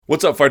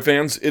What's up, fight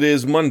fans? It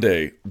is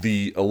Monday,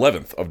 the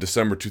 11th of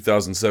December,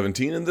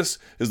 2017, and this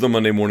is the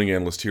Monday Morning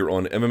Analyst here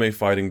on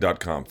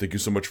MMAfighting.com. Thank you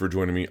so much for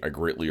joining me. I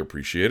greatly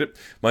appreciate it.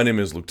 My name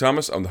is Luke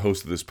Thomas. I'm the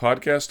host of this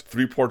podcast.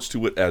 3 parts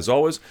to it, as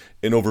always.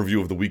 An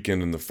overview of the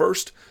weekend in the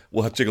first.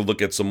 We'll have to take a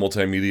look at some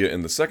multimedia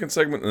in the second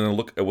segment, and then a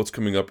look at what's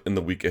coming up in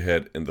the week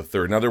ahead in the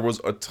third. Now, there was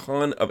a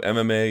ton of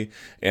MMA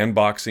and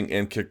boxing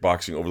and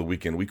kickboxing over the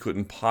weekend. We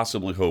couldn't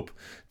possibly hope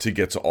to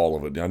get to all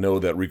of it. I know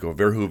that Rico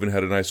Verhoeven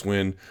had a nice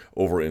win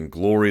over in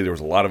Glory. There was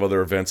a lot of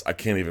other events. I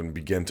can't even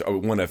begin to...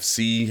 ONE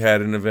FC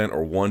had an event,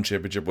 or ONE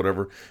Championship,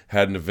 whatever,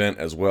 had an event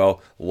as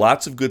well.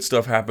 Lots of good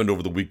stuff happened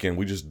over the weekend.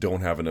 We just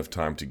don't have enough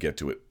time to get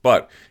to it.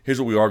 But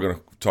here's what we are going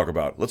to talk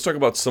about. Let's talk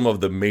about some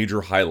of the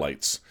major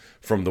highlights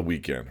from the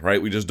weekend,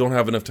 right? We just don't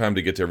have enough time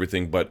to get to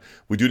everything, but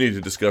we do need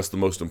to discuss the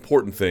most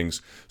important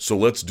things, so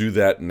let's do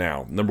that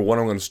now. Number one,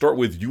 I'm going to start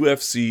with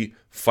UFC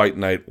Fight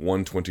Night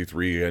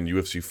 123 and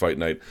UFC Fight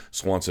Night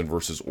Swanson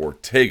versus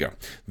Ortega.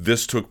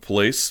 This took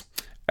place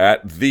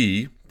at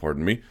the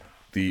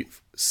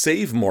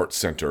Save Mart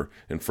Center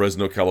in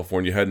Fresno,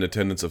 California. Had an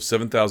attendance of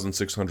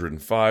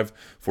 7,605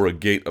 for a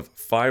gate of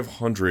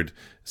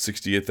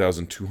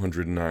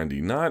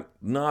 568,290.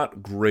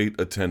 Not great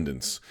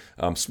attendance.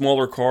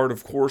 Smaller card,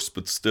 of course,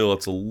 but still,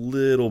 it's a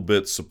little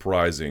bit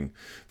surprising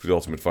for the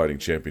Ultimate Fighting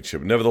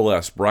Championship.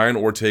 Nevertheless, Brian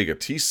Ortega,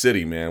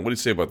 T-City, man, what do you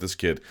say about this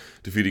kid?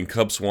 Defeating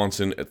Cub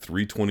Swanson at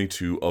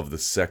 3:22 of the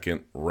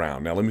second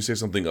round. Now, let me say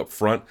something up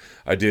front.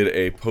 I did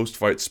a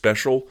post-fight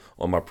special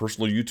on my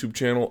personal YouTube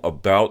channel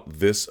about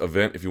this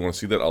event. If you want to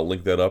see that, I'll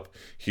link that up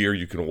here.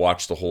 You can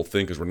watch the whole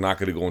thing because we're not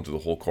going to go into the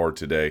whole card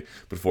today.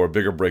 But for a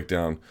bigger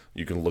breakdown,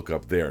 you can look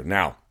up there.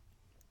 Now,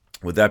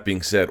 with that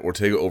being said,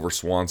 Ortega over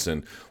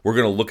Swanson, we're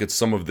going to look at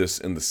some of this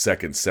in the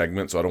second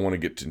segment, so I don't want to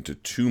get into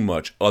too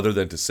much other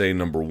than to say,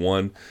 number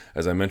one,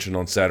 as I mentioned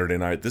on Saturday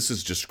night, this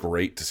is just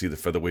great to see the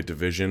featherweight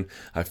division.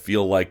 I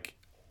feel like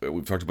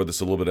we've talked about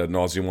this a little bit ad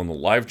nauseum on the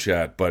live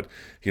chat, but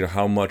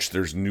how much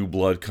there's new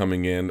blood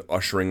coming in,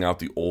 ushering out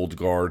the old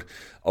guard.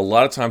 A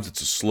lot of times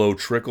it's a slow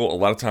trickle. A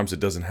lot of times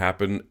it doesn't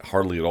happen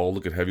hardly at all.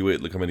 Look at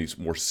heavyweight. Look how many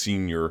more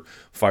senior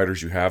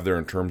fighters you have there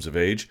in terms of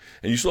age.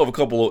 And you still have a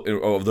couple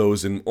of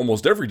those in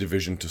almost every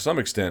division to some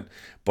extent.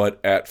 But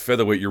at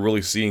featherweight, you're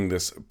really seeing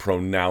this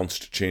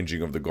pronounced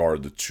changing of the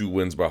guard. The 2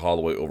 wins by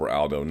Holloway over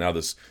Aldo. Now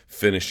this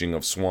finishing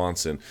of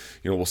Swanson.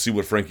 We'll see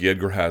what Frankie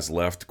Edgar has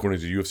left. According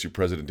to UFC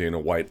President Dana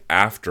White,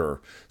 after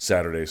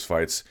Saturday's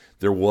fights,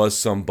 there was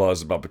some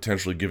buzz about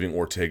potentially giving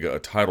Ortega a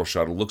title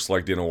shot. It looks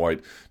like Dana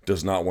White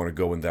does not want to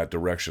go in that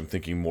direction,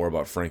 thinking more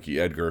about Frankie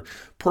Edgar.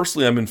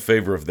 Personally, I'm in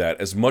favor of that.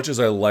 As much as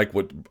I like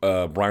what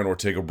Brian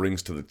Ortega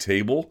brings to the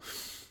table,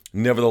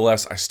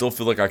 nevertheless, I still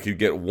feel like I could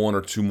get 1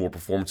 or 2 more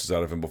performances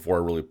out of him before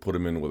I really put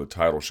him in with a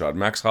title shot.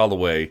 Max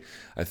Holloway,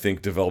 I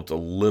think, developed a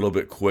little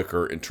bit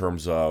quicker in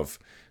terms of,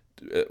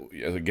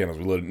 again, as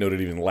we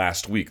noted even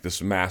last week, this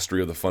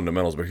mastery of the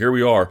fundamentals. But here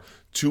we are,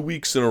 2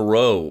 weeks in a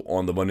row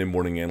on the Monday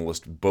Morning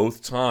Analyst.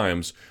 Both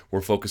times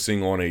we're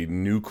focusing on a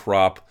new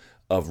crop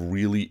of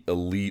really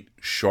elite,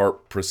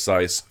 sharp,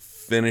 precise,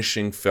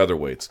 finishing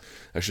featherweights.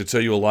 I should tell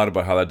you a lot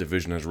about how that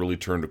division has really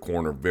turned a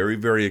corner. Very,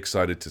 very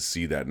excited to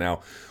see that. Now,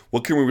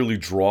 what can we really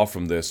draw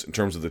from this in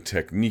terms of the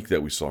technique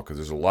that we saw? Because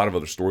there's a lot of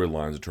other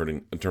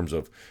storylines in terms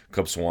of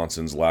Cub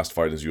Swanson's last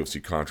fight in his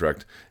UFC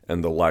contract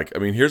and the like. I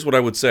mean, here's what I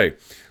would say.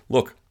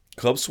 Look,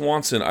 Cub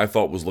Swanson, I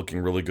thought, was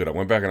looking really good. I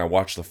went back and I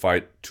watched the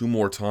fight 2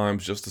 more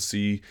times just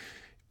to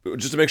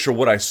make sure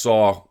what I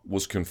saw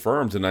was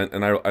confirmed, and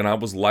I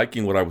was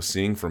liking what I was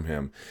seeing from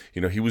him.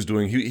 He was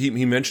doing.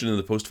 He mentioned in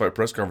the post-fight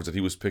press conference that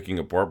he was picking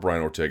apart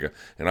Brian Ortega,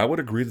 and I would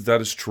agree that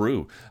is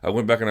true. I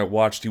went back and I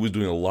watched. He was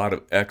doing a lot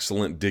of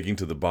excellent digging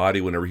to the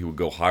body whenever he would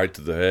go high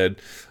to the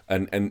head,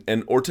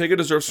 and Ortega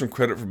deserves some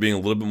credit for being a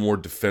little bit more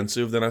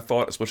defensive than I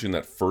thought, especially in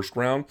that first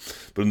round.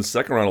 But in the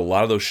second round, a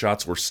lot of those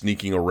shots were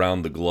sneaking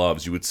around the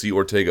gloves. You would see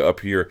Ortega up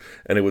here,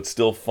 and it would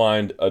still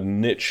find a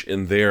niche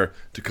in there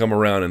to come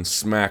around and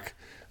smack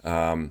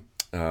Brian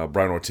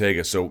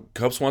Ortega. So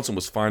Cub Swanson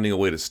was finding a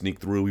way to sneak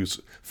through. He was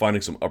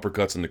finding some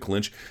uppercuts in the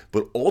clinch.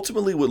 But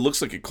ultimately, what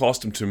looks like it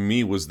cost him to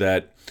me was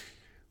that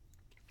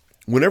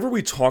whenever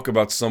we talk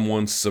about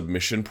someone's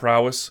submission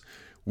prowess,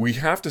 we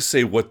have to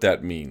say what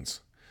that means.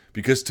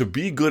 Because to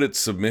be good at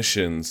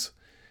submissions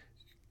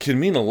can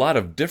mean a lot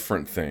of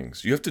different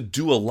things. You have to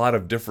do a lot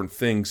of different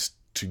things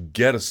to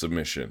get a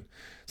submission.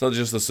 It's not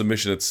just the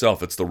submission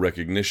itself. It's the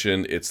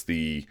recognition. It's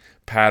the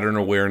pattern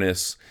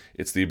awareness.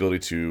 It's the ability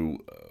to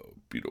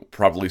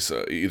probably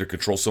either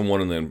control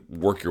someone and then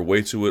work your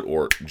way to it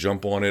or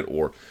jump on it.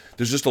 Or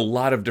there's just a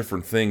lot of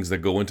different things that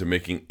go into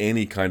making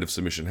any kind of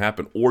submission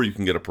happen. Or you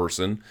can get a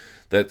person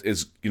that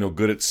is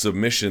good at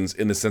submissions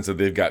in the sense that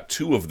they've got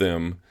 2 of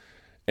them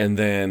and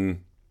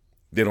then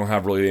they don't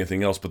have really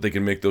anything else, but they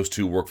can make those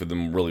 2 work for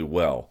them really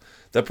well.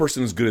 That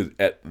person is good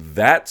at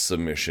that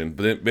submission,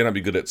 but they may not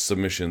be good at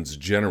submissions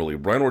generally.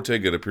 Brian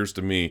Ortega, it appears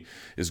to me,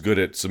 is good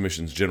at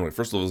submissions generally.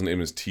 First of all, his name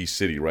is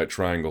T-City, right?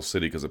 Triangle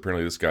City, because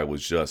apparently this guy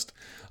was just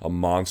a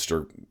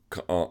monster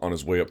on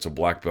his way up to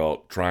black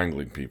belt,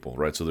 triangling people,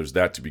 right? So there's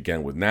that to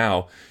begin with.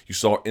 Now, you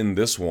saw in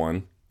this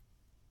one,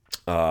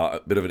 a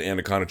bit of an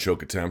anaconda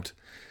choke attempt.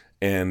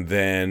 And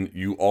then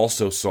you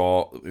also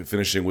saw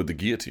finishing with the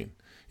guillotine.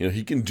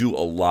 He can do a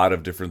lot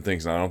of different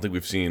things. And I don't think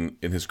we've seen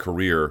in his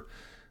career,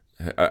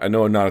 I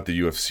know not at the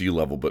UFC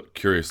level, but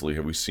curiously,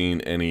 have we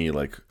seen any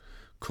like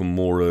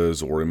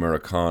Kimuras or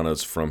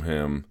Americanas from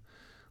him?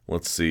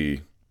 Let's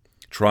see.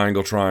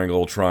 Triangle,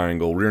 triangle,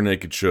 triangle, rear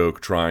naked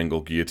choke, triangle,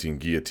 guillotine,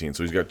 guillotine.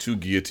 So he's got 2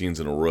 guillotines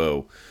in a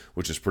row,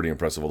 which is pretty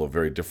impressive, although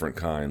very different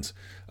kinds.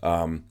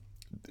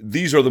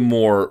 These are the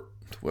more,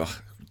 well,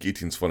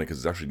 guillotine's funny because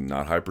it's actually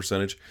not high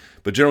percentage,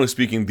 but generally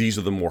speaking, these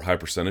are the more high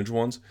percentage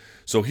ones.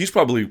 So he's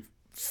probably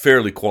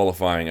fairly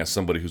qualifying as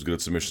somebody who's good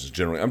at submissions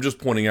generally. I'm just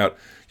pointing out,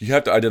 you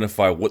have to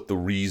identify what the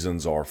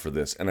reasons are for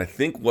this. And I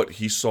think what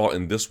he saw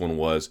in this one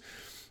was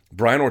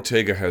Brian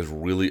Ortega has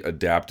really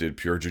adapted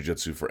pure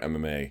jiu-jitsu for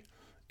MMA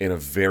in a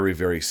very,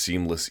 very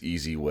seamless,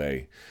 easy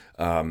way.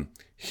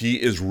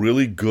 He is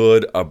really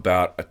good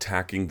about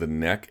attacking the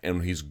neck,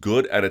 and he's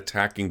good at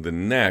attacking the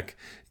neck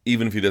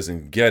even if he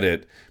doesn't get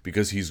it,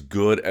 because he's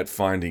good at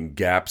finding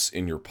gaps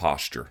in your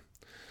posture.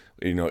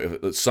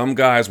 If some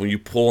guys, when you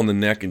pull on the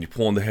neck and you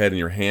pull on the head and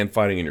your hand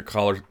fighting and your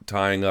collar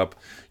tying up,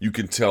 you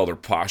can tell their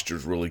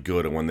posture's really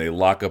good. And when they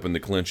lock up in the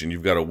clinch and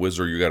you've got a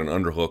whizzer, you've got an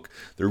underhook,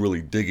 they're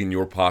really digging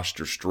your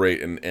posture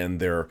straight, and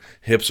their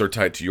hips are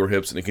tight to your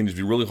hips, and it can just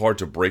be really hard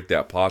to break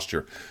that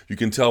posture. You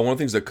can tell one of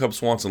the things that Cub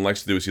Swanson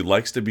likes to do is he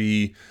likes to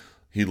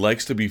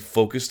be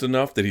focused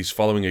enough that he's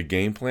following a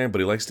game plan, but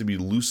he likes to be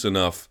loose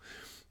enough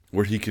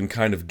where he can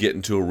kind of get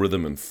into a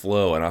rhythm and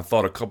flow. And I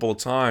thought a couple of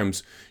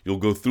times, you'll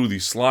go through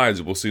these slides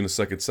that we'll see in the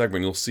second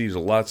segment, you'll see a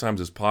lot of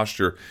times his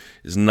posture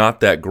is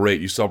not that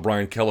great. You saw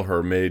Brian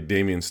Kelleher made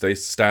Damian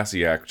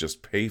Stasiak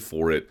just pay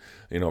for it,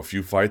 a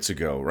few fights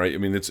ago, right? I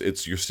mean, it's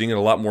you're seeing it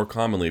a lot more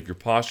commonly. If your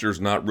posture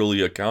is not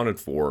really accounted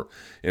for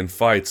in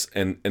fights,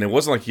 and it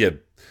wasn't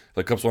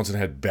like Cub Swanson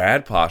had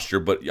bad posture,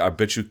 but I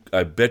bet you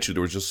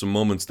there was just some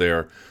moments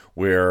there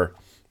where,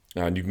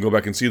 and you can go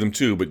back and see them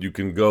too, but you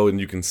can go and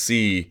you can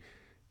see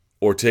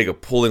Ortega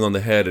pulling on the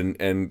head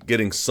and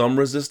getting some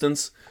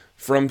resistance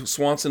from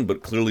Swanson,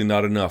 but clearly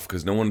not enough,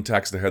 because no one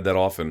attacks the head that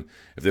often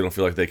if they don't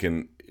feel like they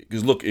can.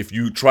 Because look, if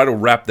you try to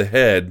wrap the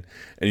head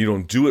and you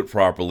don't do it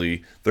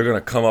properly, they're going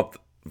to come up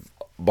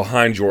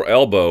behind your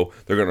elbow.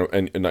 They're going to,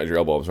 and not your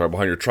elbow, I'm sorry,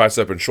 behind your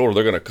tricep and shoulder.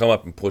 They're going to come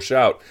up and push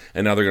out,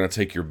 and now they're going to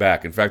take your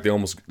back. In fact, that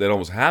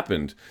almost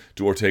happened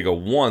to Ortega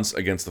once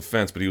against the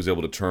fence, but he was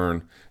able to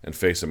turn and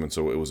face him, and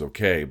so it was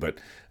okay. But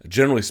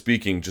generally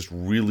speaking, just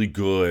really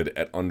good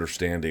at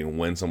understanding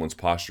when someone's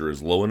posture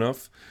is low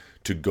enough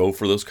to go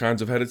for those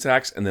kinds of head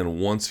attacks, and then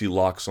once he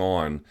locks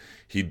on,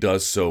 he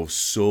does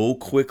so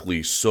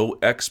quickly, so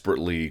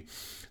expertly,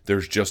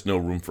 there's just no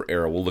room for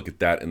error. We'll look at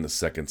that in the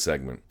second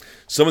segment.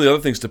 Some of the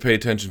other things to pay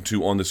attention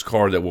to on this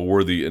card that were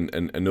worthy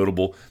and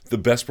notable: the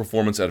best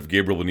performance out of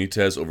Gabriel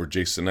Benitez over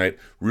Jason Knight.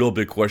 Real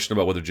big question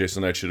about whether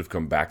Jason Knight should have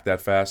come back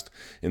that fast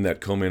in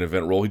that co-main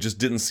event role. He just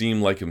didn't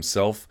seem like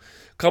himself.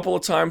 A couple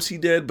of times he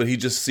did, but he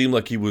just seemed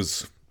like he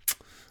was,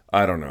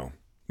 I don't know,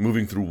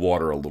 moving through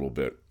water a little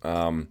bit.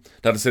 Not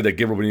to say that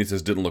Gabriel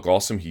Benitez didn't look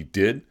awesome. He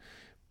did,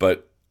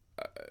 but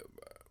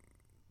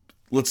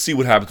let's see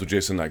what happens with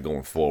Jason Knight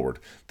going forward.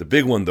 The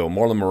big one, though,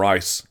 Marlon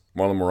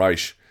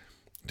Moraes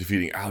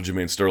defeating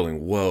Aljamain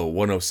Sterling. Whoa,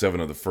 107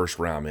 of the first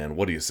round, man.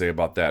 What do you say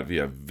about that?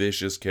 Via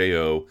vicious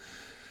KO.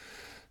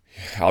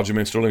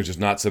 Aljamain Sterling is just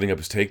not setting up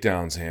his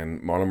takedowns,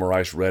 and Marlon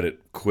Moraes read it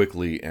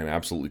quickly and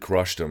absolutely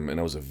crushed him, and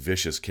it was a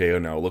vicious KO.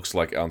 Now, it looks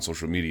like on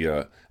social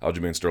media,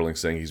 Aljamain Sterling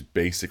saying he's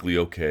basically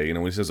okay.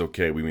 When he says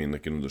okay, we mean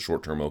like in the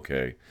short term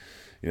okay.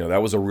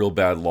 That was a real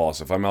bad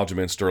loss. If I'm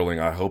Aljamain Sterling,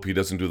 I hope he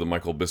doesn't do the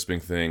Michael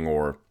Bisping thing,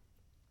 or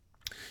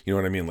you know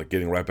what I mean? Like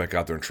getting right back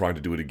out there and trying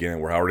to do it again.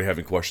 We're already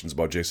having questions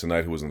about Jason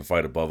Knight, who was in the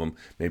fight above him.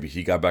 Maybe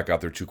he got back out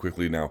there too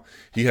quickly. Now,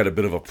 he had a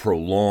bit of a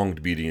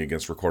prolonged beating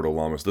against Ricardo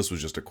Lamas. This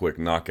was just a quick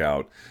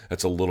knockout.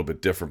 That's a little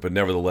bit different. But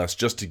nevertheless,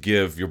 just to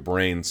give your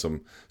brain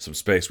some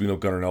space. We know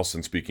Gunnar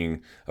Nelson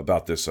speaking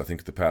about this, I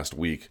think, the past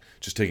week.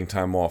 Just taking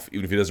time off,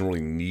 even if he doesn't really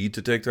need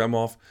to take time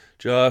off,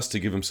 just to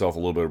give himself a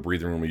little bit of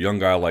breathing room. A young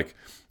guy like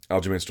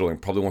Aljamain Sterling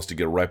probably wants to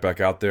get right back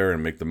out there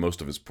and make the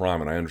most of his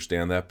prime, and I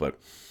understand that, but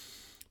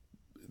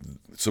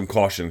some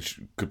caution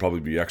could probably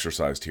be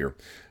exercised here.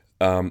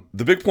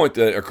 The big point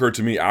that occurred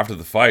to me after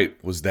the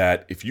fight was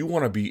that if you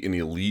want to be an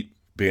elite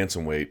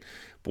bantamweight,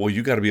 boy,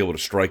 you got to be able to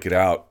strike it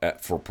out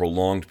for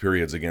prolonged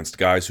periods against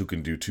guys who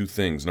can do two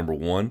things. Number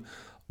one,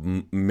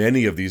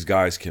 many of these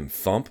guys can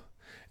thump,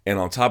 and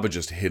on top of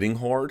just hitting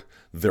hard,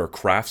 they're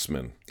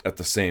craftsmen at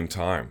the same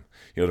time.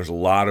 There's a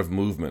lot of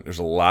movement. There's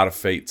a lot of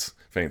feints.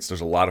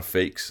 There's a lot of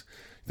fakes.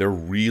 They're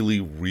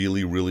really,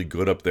 really, really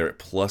good up there.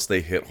 Plus,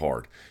 they hit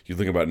hard. You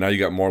think about it, now you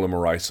got Marlon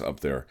Moraes up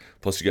there.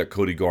 Plus, you got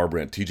Cody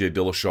Garbrandt. TJ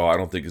Dillashaw, I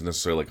don't think is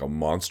necessarily like a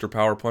monster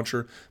power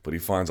puncher, but he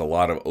finds a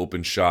lot of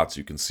open shots.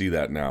 You can see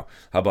that now.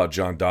 How about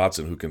John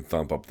Dodson, who can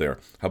thump up there?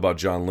 How about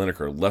John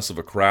Lineker? Less of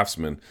a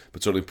craftsman,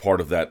 but certainly part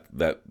of that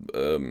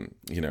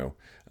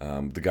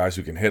the guys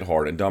who can hit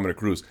hard. And Dominic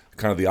Cruz,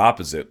 kind of the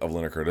opposite of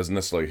Lineker, doesn't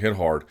necessarily hit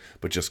hard,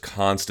 but just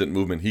constant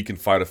movement. He can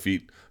fight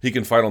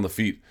on the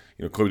feet.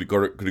 Cody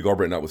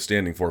Garbrandt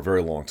notwithstanding, for a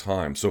very long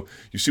time. So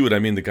you see what I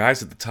mean? The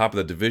guys at the top of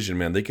that division,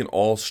 man, they can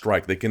all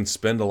strike. They can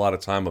spend a lot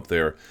of time up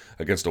there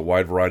against a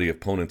wide variety of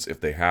opponents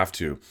if they have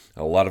to.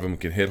 A lot of them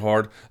can hit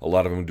hard. A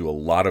lot of them do a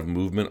lot of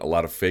movement, a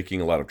lot of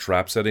faking, a lot of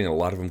trap setting, and a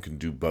lot of them can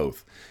do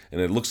both. And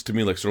it looks to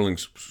me like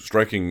Sterling's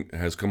striking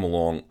has come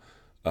along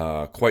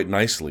quite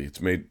nicely. It's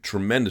made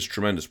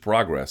tremendous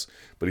progress,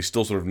 but he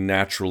still sort of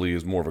naturally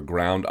is more of a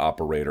ground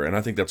operator. And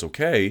I think that's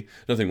okay.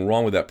 Nothing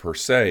wrong with that per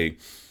se.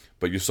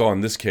 But you saw in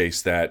this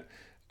case that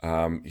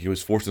he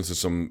was forced into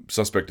some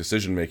suspect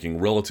decision-making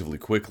relatively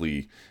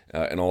quickly,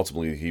 and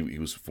ultimately he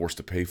was forced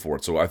to pay for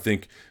it. So I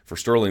think for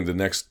Sterling, the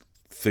next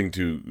thing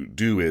to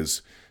do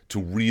is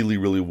to really,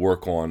 really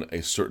work on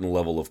a certain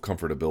level of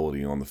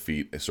comfortability on the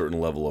feet, a certain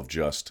level of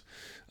just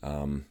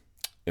in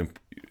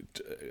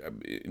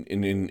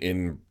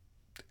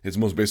his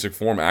most basic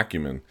form,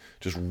 acumen,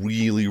 just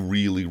really,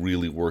 really,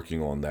 really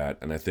working on that.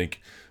 And I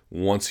think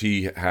once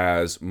he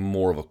has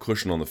more of a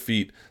cushion on the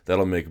feet,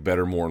 that'll make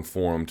better, more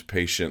informed,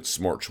 patient,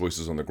 smart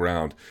choices on the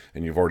ground.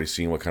 And you've already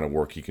seen what kind of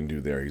work he can do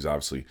there. He's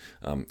obviously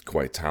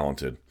quite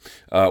talented.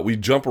 We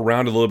jump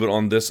around a little bit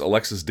on this.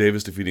 Alexis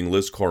Davis defeating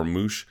Liz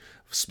Carmouche.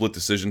 Split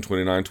decision,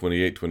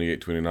 29-28,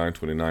 28-29,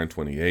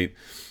 29-28.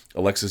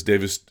 Alexis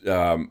Davis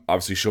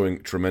obviously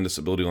showing tremendous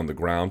ability on the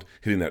ground,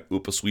 hitting that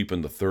Upa sweep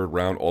in the third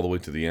round all the way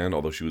to the end,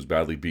 although she was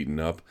badly beaten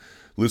up.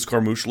 Liz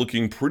Carmouche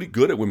looking pretty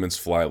good at women's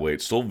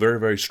flyweight, still very,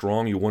 very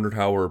strong. You wondered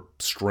how her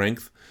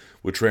strength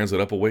would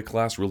translate up a weight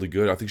class, really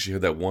good. I think she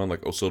had that one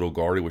like Osoto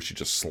Gardy where she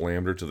just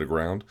slammed her to the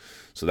ground,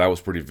 so that was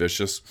pretty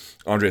vicious.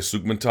 Andrea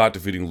Sugmantat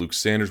defeating Luke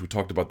Sanders. We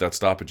talked about that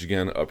stoppage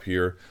again up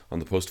here on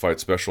the post-fight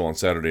special on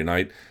Saturday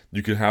night.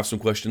 You can have some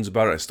questions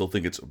about it. I still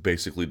think it's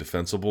basically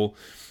defensible.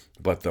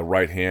 But the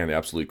right hand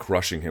absolutely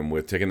crushing him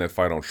with taking that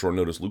fight on short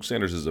notice. Luke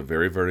Sanders is a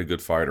very, very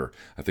good fighter.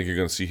 I think you're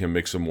going to see him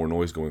make some more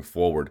noise going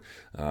forward.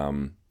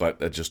 But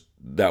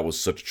that was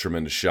such a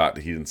tremendous shot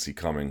that he didn't see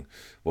coming.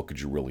 What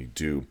could you really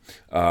do?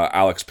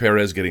 Alex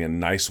Perez getting a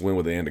nice win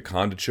with the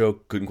anaconda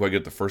choke. Couldn't quite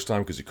get it the first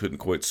time because he couldn't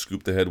quite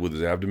scoop the head with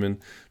his abdomen.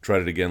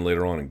 Tried it again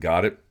later on and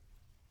got it.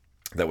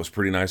 That was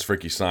pretty nice.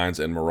 Frankie Saenz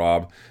and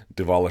Merab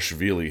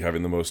Dvalishvili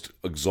having the most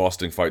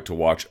exhausting fight to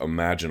watch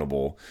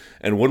imaginable.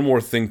 And one more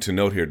thing to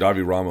note here,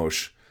 Davi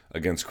Ramos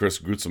against Chris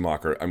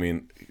Grutzemacher. I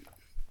mean,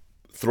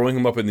 throwing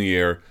him up in the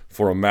air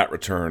for a mat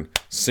return,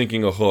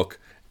 sinking a hook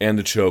and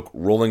a choke,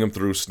 rolling him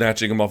through,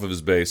 snatching him off of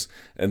his base,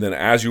 and then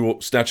as you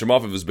snatch him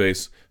off of his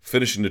base,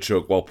 finishing the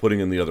choke while putting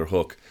in the other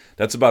hook.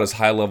 That's about as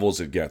high level as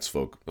it gets,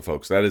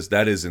 folks.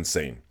 That is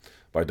insane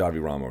by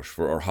Davi Ramos,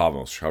 or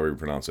Ramos, however you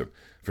pronounce it.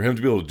 For him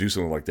to be able to do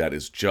something like that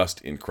is just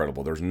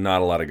incredible. There's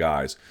not a lot of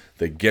guys.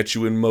 They get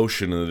you in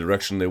motion in the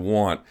direction they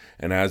want,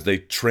 and as they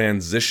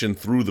transition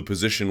through the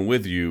position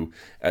with you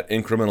at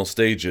incremental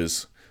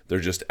stages, they're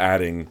just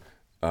adding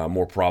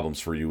more problems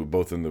for you,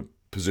 both in the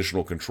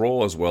positional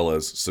control as well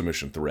as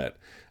submission threat.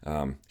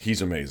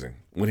 He's amazing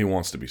when he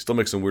wants to be. Still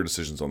makes some weird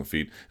decisions on the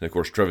feet. And, of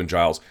course, Trevin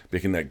Giles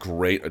making that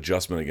great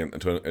adjustment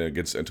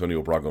against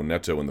Antonio Braga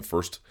Neto in the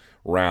first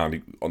round.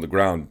 He, on the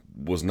ground,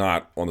 was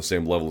not on the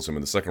same level as him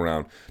in the second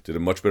round. Did a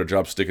much better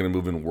job sticking and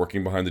moving,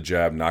 working behind the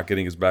jab, not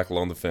getting his back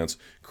along the fence,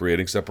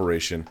 creating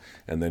separation,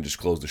 and then just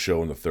closed the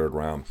show in the third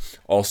round.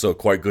 Also,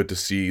 quite good to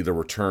see the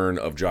return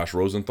of Josh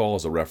Rosenthal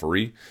as a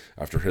referee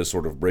after his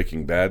sort of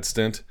Breaking Bad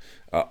stint.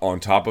 On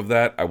top of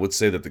that, I would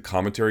say that the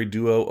commentary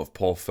duo of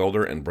Paul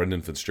Felder and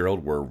Brendan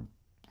Fitzgerald were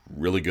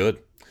really good.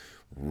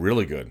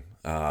 Really good.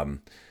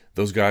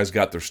 Those guys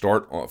got their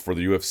start for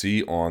the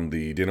UFC on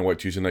the Dana White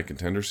Tuesday Night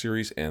Contender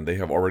Series, and they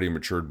have already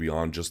matured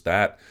beyond just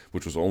that,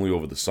 which was only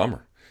over the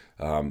summer.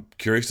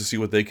 Curious to see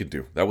what they could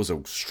do. That was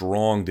a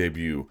strong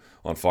debut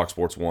on Fox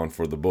Sports 1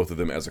 for the both of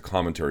them as a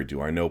commentary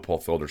duo. I know Paul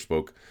Felder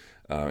spoke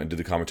and did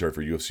the commentary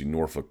for UFC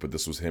Norfolk, but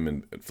this was him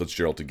and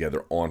Fitzgerald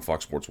together on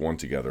Fox Sports 1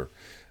 together.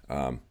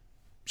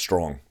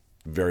 Strong.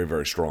 Very,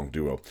 very strong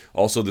duo.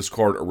 Also, this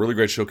card, a really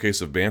great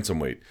showcase of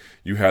bantamweight.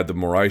 You had the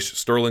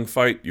Moraes-Sterling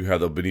fight. You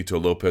had the Benito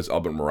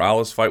Lopez-Albert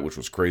Morales fight, which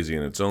was crazy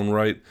in its own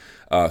right.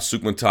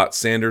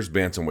 Sukmantat-Sanders,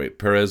 bantamweight.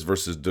 Perez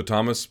versus De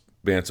Thomas,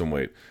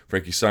 bantamweight.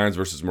 Frankie Saenz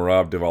versus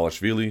Merab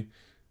Dvalishvili,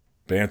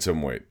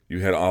 bantamweight.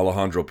 You had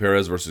Alejandro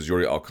Perez versus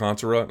Yuri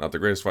Alcantara. Not the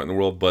greatest fight in the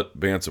world, but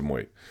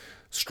bantamweight.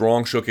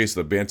 Strong showcase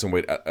of the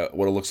bantamweight,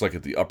 what it looks like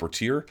at the upper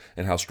tier,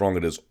 and how strong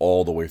it is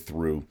all the way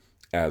through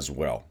as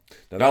well.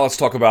 Now let's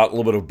talk about a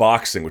little bit of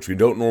boxing, which we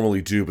don't normally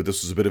do, but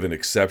this was a bit of an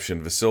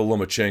exception. Vasyl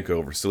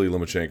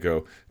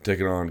Lomachenko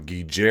taking on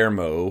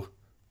Guillermo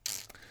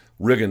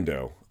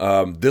Rigondeaux.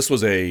 This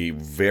was a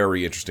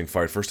very interesting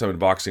fight. First time in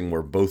boxing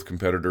where both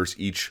competitors,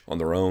 each on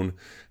their own,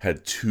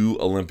 had 2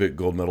 Olympic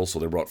gold medals, so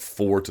they brought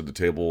 4 to the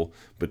table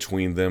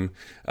between them.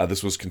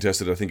 This was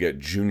contested, I think, at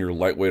junior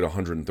lightweight,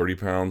 130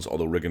 pounds,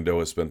 although Rigondeaux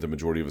has spent the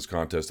majority of his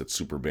contest at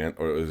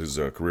his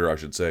career, I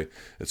should say,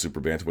 at super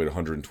bantamweight,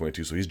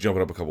 122, so he's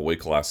jumping up a couple weight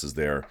classes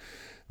there.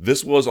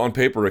 This was, on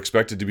paper,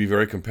 expected to be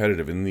very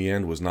competitive. In the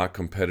end, was not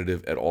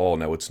competitive at all.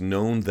 Now, it's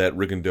known that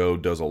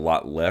Rigondeaux does a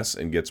lot less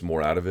and gets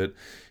more out of it.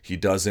 He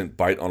doesn't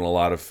bite on a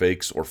lot of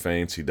fakes or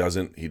feints. He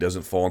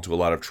doesn't fall into a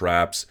lot of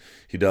traps.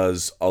 He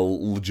does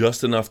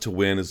just enough to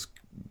win. Is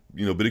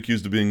been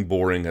accused of being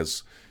boring.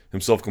 Has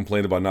himself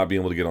complained about not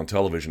being able to get on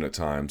television at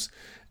times.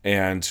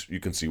 And you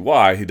can see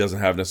why. He doesn't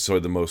have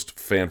necessarily the most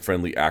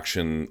fan-friendly,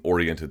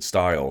 action-oriented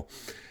style,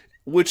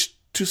 which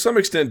to some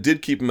extent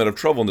did keep him out of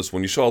trouble in this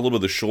one. You saw a little bit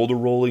of the shoulder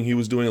rolling he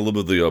was doing, a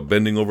little bit of the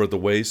bending over at the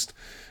waist.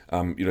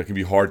 It can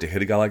be hard to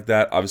hit a guy like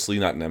that. Obviously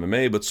not in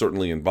MMA, but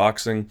certainly in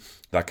boxing,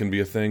 that can be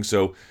a thing.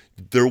 So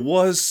there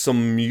was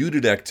some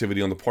muted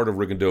activity on the part of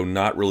Rigondeaux,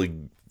 not really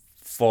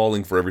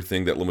falling for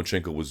everything that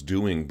Lomachenko was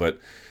doing. But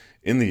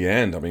in the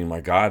end, I mean, my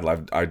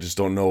God, I just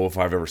don't know if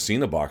I've ever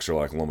seen a boxer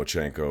like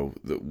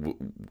Lomachenko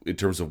in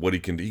terms of what he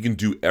can do. He can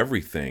do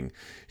everything.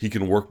 He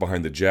can work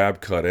behind the jab,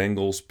 cut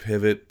angles,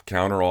 pivot,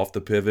 counter off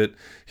the pivot.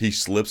 He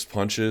slips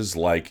punches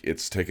like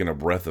it's taking a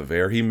breath of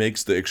air. He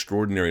makes the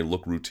extraordinary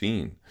look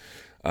routine.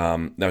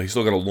 Now, he's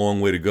still got a long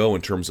way to go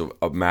in terms of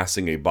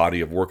amassing a body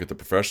of work at the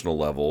professional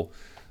level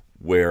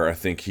where I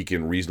think he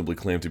can reasonably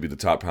claim to be the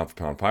top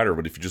pound-for-pound fighter.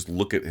 But if you just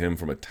look at him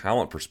from a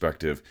talent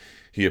perspective,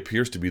 he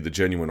appears to be the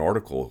genuine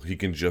article. He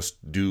can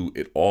just do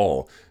it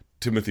all.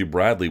 Timothy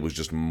Bradley was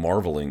just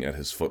marveling at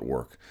his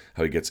footwork,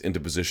 how he gets into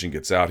position,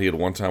 gets out. He had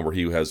one time where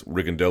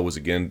Rigondeaux was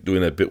again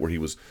doing that bit where he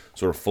was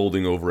sort of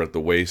folding over at the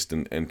waist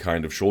and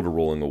kind of shoulder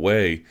rolling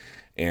away,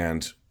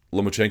 and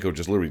Lomachenko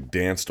just literally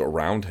danced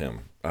around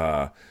him.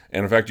 And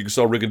in fact, you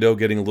saw Rigondeaux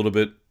getting a little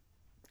bit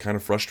kind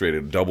of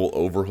frustrated, double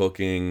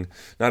overhooking,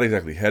 not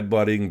exactly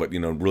headbutting, but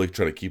really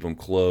trying to keep him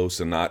close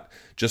and not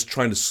just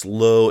trying to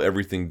slow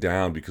everything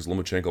down, because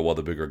Lomachenko, while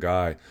the bigger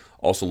guy,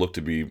 also looked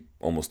to be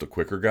almost a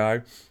quicker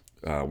guy,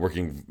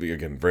 working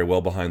again very well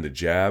behind the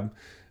jab,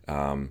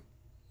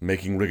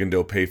 making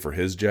Rigondeaux pay for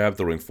his jab,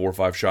 throwing 4 or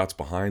 5 shots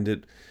behind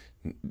it,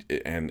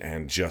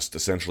 and just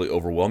essentially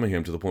overwhelming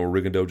him to the point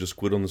where Rigondeaux just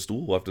quit on the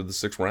stool after the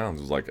 6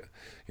 rounds. It was like,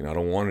 I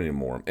don't want it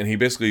anymore. And he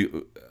basically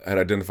had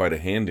identified a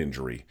hand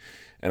injury.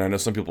 And I know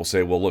some people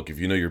say, well, look, if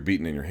you know you're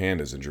beaten and your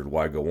hand is injured,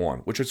 why go on?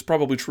 Which is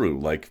probably true.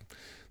 Like,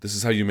 this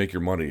is how you make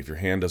your money. If your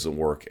hand doesn't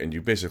work and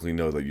you basically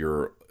know that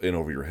you're in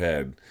over your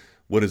head,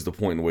 what is the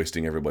point in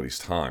wasting everybody's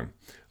time?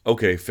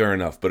 Okay, fair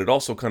enough. But it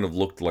also kind of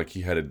looked like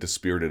he had a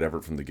dispirited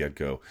effort from the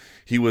get-go.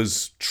 He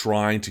was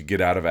trying to get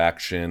out of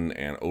action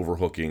and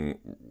overhooking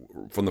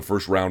from the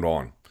first round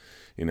on.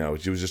 He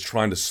was just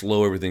trying to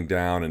slow everything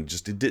down, and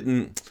just it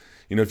didn't,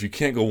 if you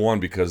can't go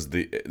on because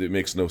it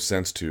makes no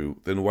sense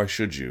to, then why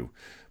should you?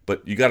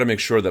 But you got to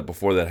make sure that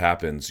before that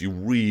happens, you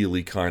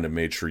really kind of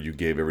made sure you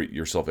gave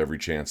yourself every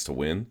chance to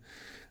win.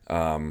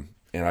 And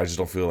I just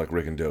don't feel like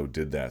Rigondeaux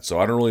did that. So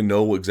I don't really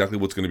know exactly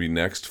what's going to be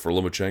next for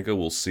Lomachenko.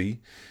 We'll see.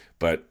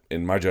 But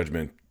in my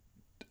judgment,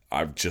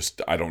 I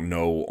don't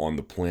know on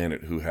the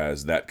planet who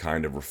has that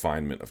kind of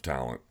refinement of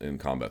talent in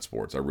combat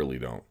sports. I really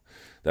don't.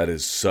 That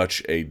is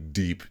such a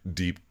deep,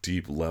 deep,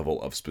 deep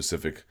level of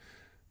specific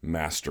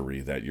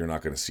mastery that you're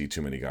not going to see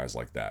too many guys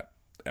like that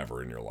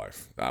ever in your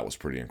life. That was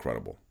pretty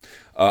incredible.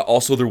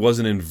 Also, there was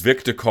an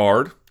Invicta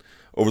card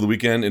over the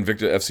weekend.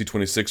 Invicta FC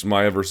 26,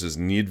 Maia versus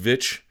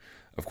Niedvich.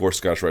 Of course,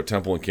 Scottish Rite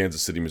Temple in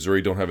Kansas City,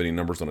 Missouri. Don't have any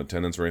numbers on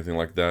attendance or anything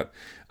like that.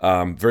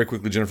 Very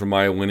quickly, Jennifer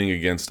Maia winning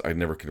against, I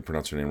never could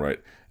pronounce her name right,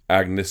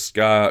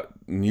 Agnieszka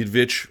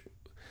Niedvich,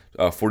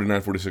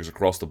 49-46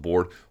 across the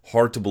board.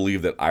 Hard to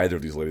believe that either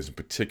of these ladies, in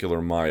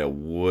particular Maia,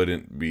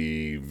 wouldn't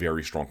be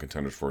very strong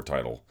contenders for a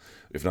title,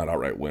 if not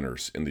outright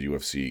winners in the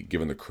UFC,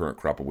 given the current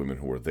crop of women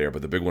who are there.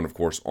 But the big one, of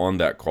course, on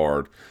that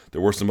card,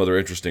 there were some other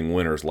interesting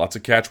winners. Lots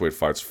of catchweight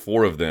fights,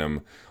 4 of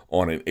them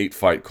on an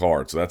 8-fight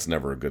card, so that's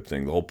never a good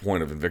thing. The whole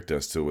point of Invicta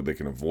is so they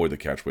can avoid the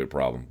catchweight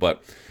problem.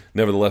 But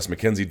nevertheless,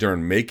 Mackenzie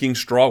Dern making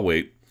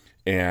strawweight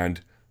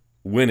and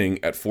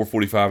winning at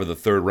 4:45 of the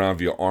 3rd round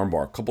via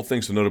armbar. A couple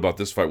things to note about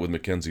this fight with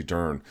Mackenzie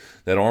Dern.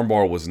 That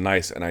armbar was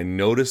nice, and I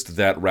noticed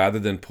that rather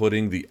than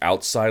putting the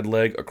outside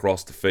leg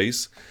across the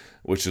face,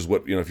 which is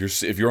what,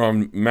 if you're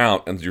on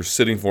mount and you're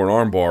sitting for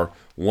an armbar,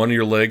 one of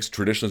your legs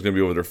traditionally is going to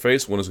be over their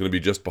face, one is going to be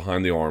just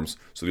behind the arms,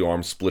 so the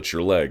arms split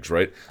your legs,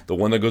 right? The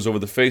one that goes over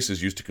the face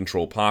is used to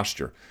control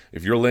posture.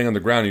 If you're laying on the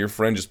ground and your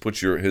friend just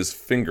puts his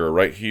finger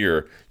right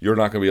here, you're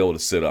not going to be able to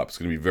sit up. It's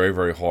going to be very,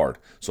 very hard.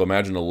 So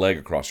imagine a leg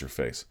across your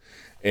face.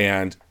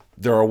 And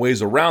there are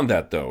ways around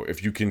that, though.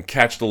 If you can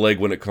catch the leg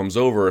when it comes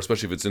over,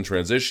 especially if it's in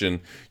transition,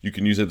 you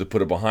can use it to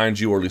put it behind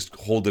you or at least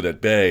hold it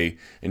at bay,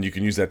 and you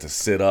can use that to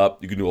sit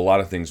up. You can do a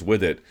lot of things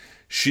with it.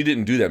 She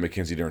didn't do that,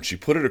 Mackenzie Dern. She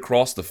put it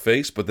across the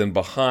face, but then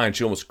behind,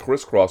 she almost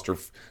crisscrossed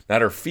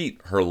not her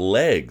feet, her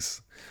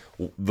legs.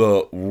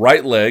 The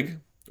right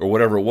leg, or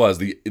whatever it was,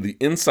 the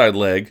inside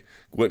leg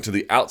went to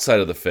the outside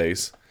of the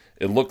face,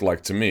 it looked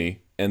like to me,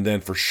 and then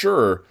for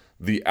sure,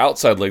 the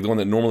outside leg, the one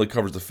that normally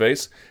covers the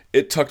face,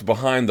 it tucked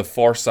behind the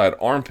far side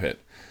armpit.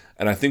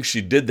 And I think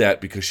she did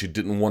that because she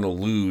didn't want to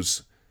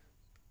lose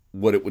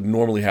what it would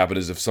normally happen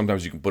is if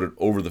sometimes you can put it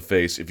over the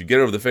face. If you get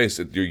it over the face,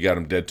 you got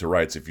them dead to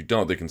rights. If you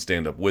don't, they can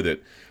stand up with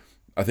it.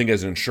 I think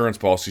as an insurance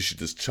policy, she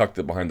just chucked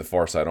it behind the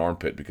far side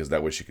armpit because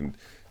that way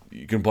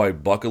you can probably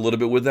buck a little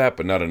bit with that,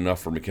 but not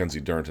enough for Mackenzie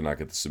Dern to not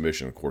get the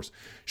submission. Of course,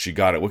 she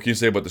got it. What can you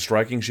say about the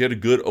striking? She had a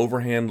good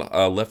overhand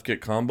left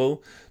kick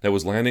combo that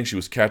was landing. She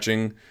was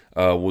catching,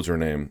 what was her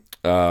name?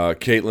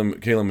 Caitlin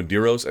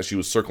Medeiros as she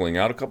was circling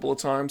out a couple of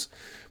times.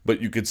 But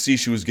you could see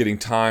she was getting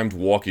timed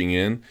walking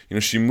in.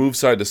 She moved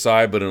side to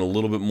side, but in a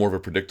little bit more of a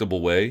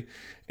predictable way.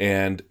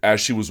 And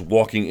as she was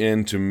walking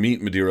in to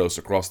meet Medeiros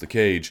across the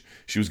cage,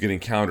 she was getting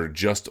countered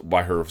just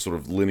by her sort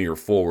of linear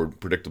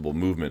forward, predictable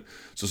movement.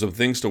 So some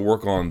things to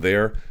work on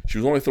there. She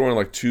was only throwing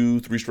like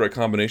 2-3 strike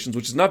combinations,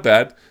 which is not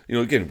bad.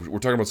 Again, we're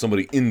talking about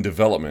somebody in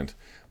development.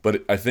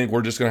 But I think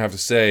we're just going to have to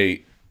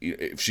say,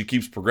 if she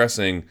keeps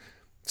progressing,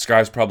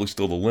 sky's probably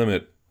still the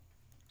limit,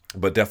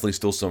 but definitely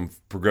still some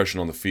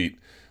progression on the feet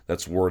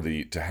that's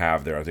worthy to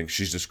have there. I think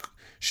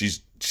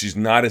she's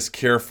not as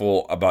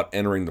careful about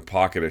entering the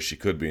pocket as she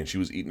could be, and she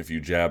was eating a few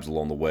jabs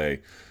along the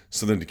way.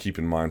 Something to keep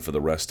in mind for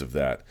the rest of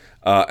that.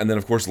 And then,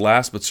 of course,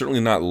 last but certainly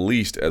not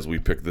least, as we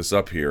pick this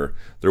up here,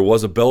 there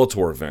was a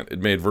Bellator event. It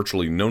made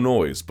virtually no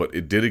noise, but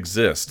it did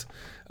exist.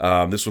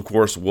 This, of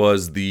course,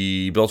 was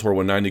the Bellator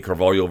 190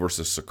 Carvalho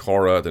versus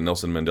Sakara at the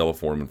Nelson Mandela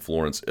Forum in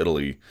Florence,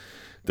 Italy.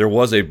 There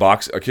was a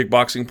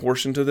kickboxing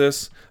portion to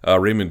this.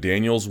 Raymond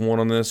Daniels won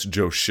on this.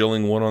 Joe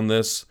Schilling won on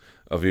this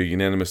via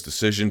unanimous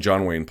decision.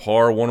 John Wayne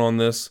Parr won on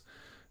this.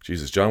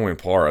 Jesus, John Wayne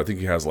Parr, I think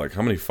he has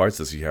how many fights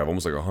does he have?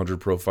 Almost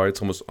 100 pro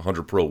fights, almost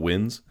 100 pro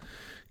wins.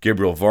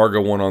 Gabriel Varga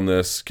won on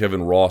this.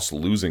 Kevin Ross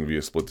losing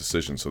via split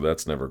decision, so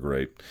that's never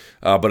great.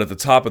 But at the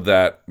top of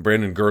that,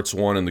 Brandon Gertz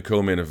won in the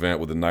co-main event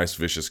with a nice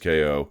vicious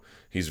KO.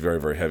 He's a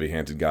very, very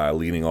heavy-handed guy,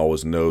 leaning all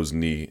his nose,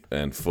 knee,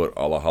 and foot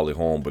a la Holly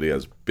Holm, but he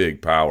has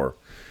big power.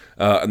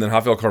 And then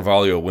Rafael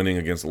Carvalho winning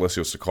against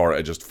Alessio Sakara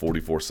at just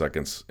 44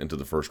 seconds into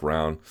the first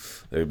round.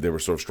 They were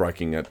sort of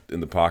striking in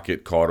the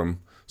pocket, caught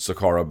him.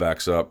 Sakara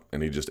backs up,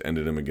 and he just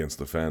ended him against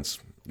the fence.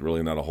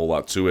 Really not a whole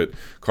lot to it.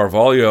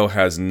 Carvalho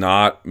has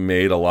not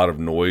made a lot of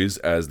noise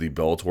as the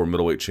Bellator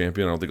middleweight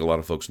champion. I don't think a lot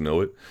of folks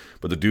know it.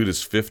 But the dude is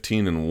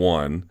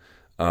 15-1.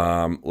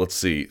 Let's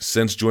see.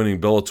 Since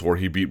joining Bellator,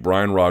 he beat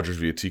Brian Rogers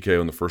via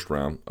TKO in the first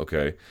round.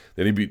 Okay.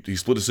 Then he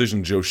split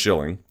decision Joe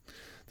Schilling.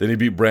 Then he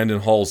beat Brandon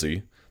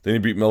Halsey. Then he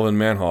beat Melvin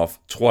Manhoff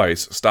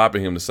twice,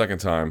 stopping him the second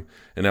time,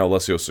 and now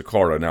Alessio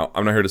Sakara. Now,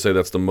 I'm not here to say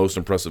that's the most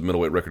impressive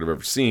middleweight record I've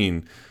ever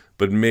seen,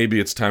 but maybe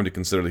it's time to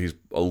consider that he's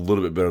a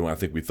little bit better than I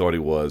think we thought he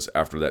was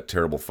after that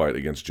terrible fight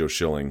against Joe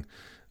Schilling.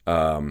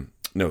 The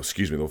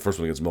first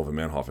one against Melvin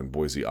Manhoff in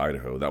Boise,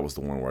 Idaho. That was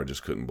the one where I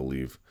just couldn't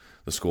believe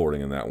the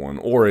scoring in that one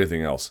or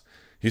anything else.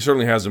 He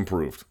certainly has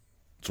improved.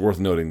 It's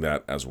worth noting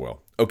that as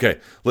well. Okay,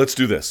 let's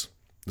do this.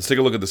 Let's take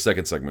a look at the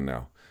second segment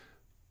now.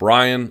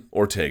 Brian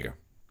Ortega,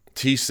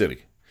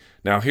 T-City.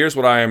 Now, here's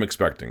what I am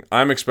expecting.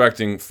 I'm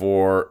expecting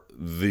for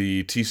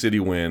the T-City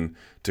win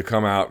to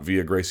come out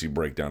via Gracie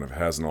Breakdown if it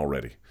hasn't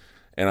already.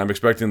 And I'm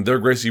expecting their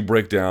Gracie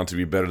Breakdown to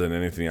be better than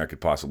anything I could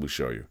possibly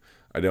show you.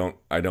 I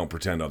don't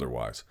pretend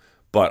otherwise.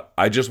 But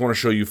I just want to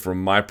show you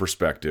from my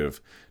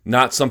perspective,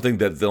 not something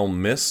that they'll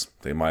miss.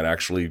 They might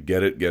actually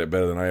get it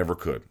better than I ever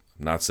could.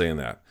 I'm not saying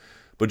that.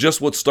 But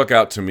just what stuck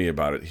out to me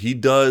about it. He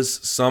does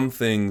some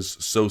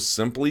things so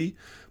simply,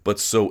 but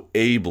so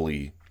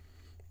ably,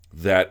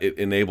 that it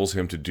enables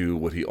him to do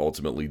what he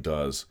ultimately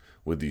does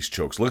with these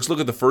chokes. Let's look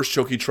at the first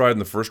choke he tried in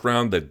the first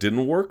round that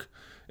didn't work,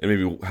 and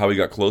maybe how he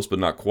got close but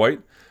not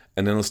quite.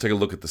 And then let's take a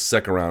look at the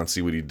second round and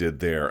see what he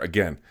did there.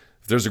 Again,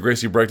 if there's a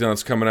Gracie Breakdown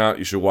that's coming out,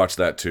 you should watch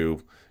that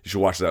too. You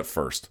should watch that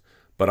first.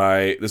 But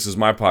this is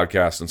my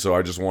podcast, and so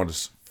I just wanted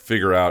to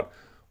figure out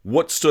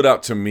what stood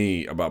out to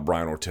me about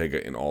Brian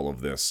Ortega in all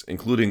of this,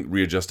 including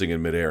readjusting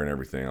in midair and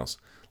everything else.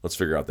 Let's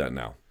figure out that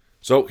now.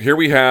 So here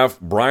we have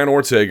Brian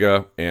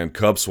Ortega and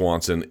Cub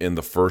Swanson in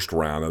the first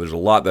round. Now, there's a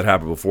lot that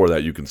happened before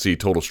that. You can see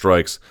total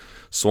strikes.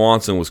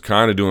 Swanson was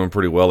kind of doing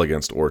pretty well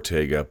against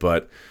Ortega,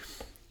 but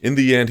in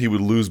the end, he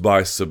would lose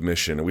by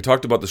submission. And we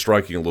talked about the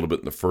striking a little bit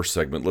in the first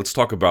segment. Let's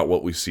talk about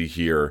what we see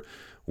here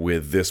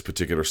with this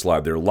particular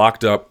slide. They're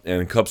locked up,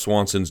 and Cub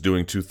Swanson's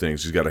doing two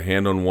things. He's got a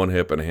hand on one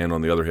hip and a hand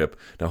on the other hip.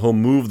 Now, he'll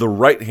move the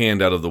right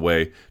hand out of the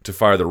way to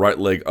fire the right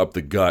leg up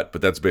the gut,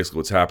 but that's basically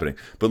what's happening.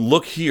 But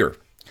look here.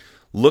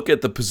 Look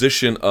at the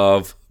position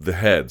of the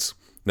heads.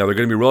 Now, they're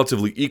going to be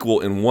relatively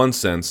equal in one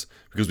sense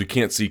because we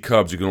can't see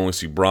Cubs. You can only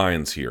see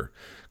Brian's here.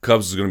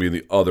 Cubs is going to be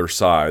the other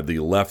side, the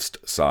left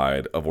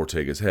side of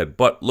Ortega's head.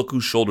 But look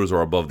whose shoulders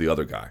are above the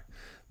other guy.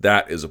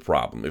 That is a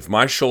problem. If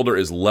my shoulder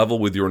is level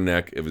with your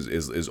neck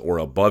or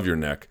above your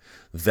neck,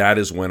 that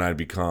is when I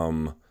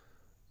become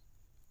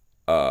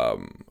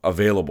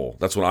available.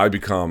 That's when I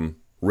become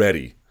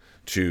ready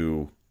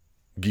to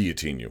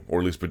guillotine you, or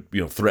at least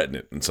threaten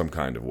it in some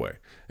kind of way.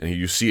 And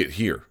you see it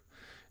here.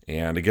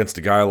 And against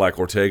a guy like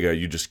Ortega,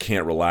 you just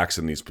can't relax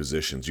in these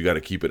positions. You got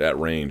to keep it at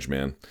range,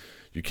 man.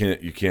 You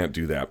can't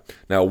do that.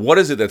 Now, what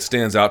is it that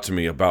stands out to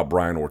me about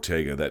Brian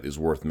Ortega that is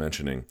worth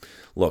mentioning?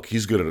 Look,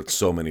 he's good at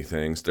so many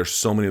things. There's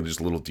so many of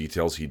these little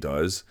details he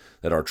does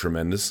that are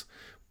tremendous.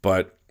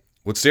 But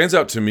what stands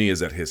out to me is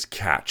that his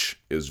catch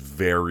is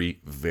very,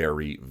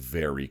 very,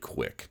 very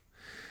quick.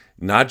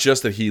 not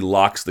just that he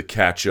locks the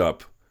catch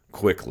up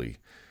quickly.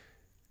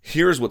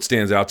 Here's what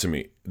stands out to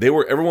me.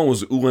 Everyone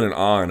was oohing and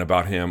ahhing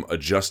about him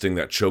adjusting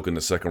that choke in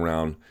the second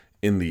round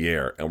in the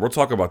air. And we'll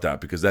talk about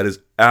that because that is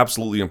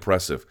absolutely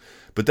impressive.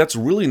 But that's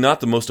really not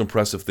the most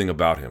impressive thing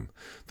about him.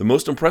 The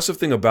most impressive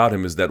thing about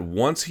him is that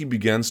once he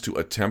begins to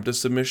attempt a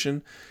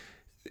submission,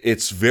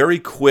 it's very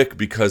quick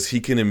because he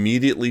can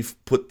immediately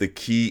put the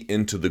key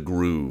into the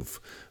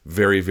groove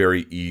very,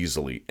 very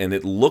easily. And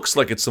it looks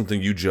like it's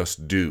something you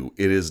just do.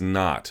 It is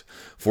not.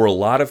 For a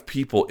lot of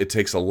people, it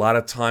takes a lot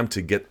of time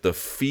to get the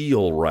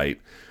feel right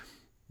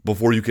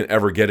before you can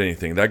ever get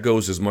anything. That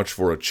goes as much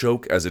for a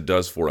choke as it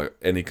does for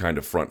any kind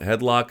of front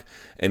headlock,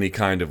 any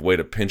kind of way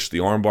to pinch the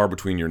armbar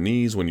between your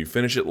knees when you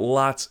finish it.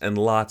 Lots and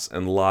lots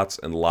and lots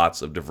and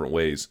lots of different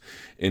ways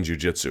in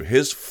jiu-jitsu.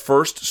 His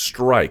first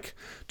strike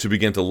to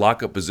begin to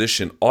lock up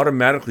position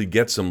automatically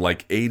gets him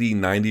like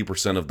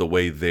 80-90% of the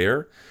way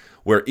there,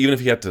 where even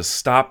if he had to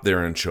stop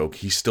there and choke,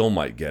 he still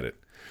might get it.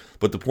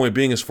 But the point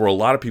being is for a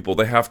lot of people,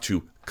 they have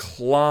to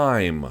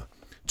climb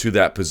to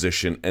that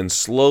position and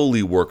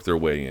slowly work their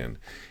way in.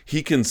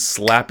 He can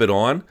slap it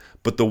on,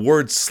 but the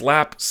word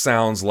slap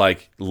sounds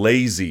like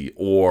lazy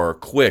or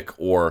quick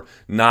or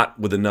not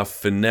with enough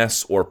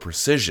finesse or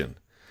precision.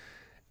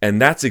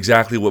 And that's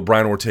exactly what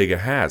Brian Ortega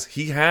has.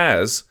 He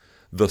has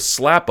the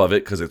slap of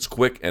it because it's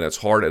quick and it's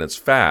hard and it's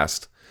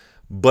fast,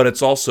 but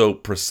it's also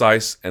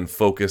precise and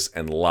focused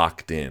and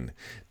locked in.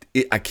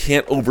 I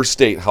can't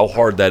overstate how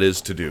hard that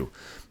is to do.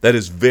 That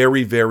is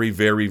very, very,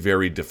 very,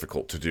 very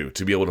difficult to do,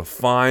 to be able to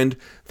find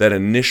that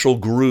initial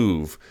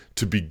groove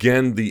to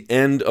begin the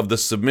end of the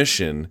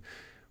submission,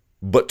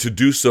 but to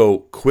do so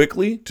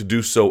quickly, to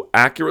do so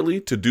accurately,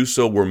 to do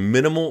so where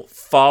minimal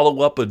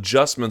follow-up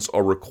adjustments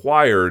are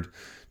required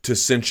to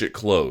cinch it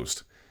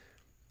closed.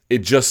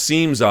 It just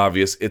seems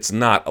obvious. It's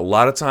not. A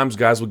lot of times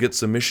guys will get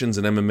submissions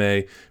in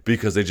MMA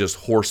because they just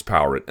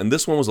horsepower it. And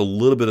this one was a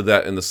little bit of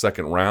that in the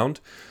second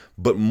round.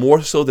 But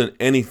more so than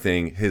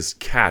anything, his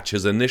catch,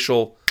 his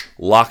initial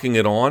locking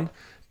it on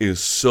is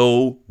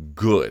so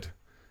good.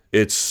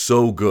 It's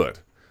so good.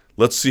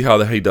 Let's see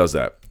how he does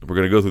that. We're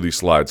going to go through these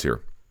slides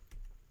here.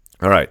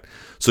 All right.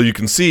 So you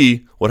can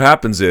see what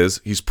happens is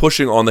he's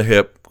pushing on the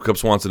hip. Cub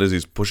Swanson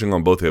he's pushing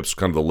on both hips,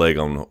 kind of the leg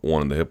on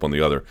one and the hip on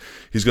the other.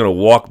 He's going to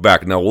walk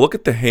back. Now, look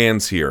at the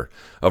hands here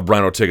of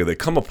Brian Ortega. They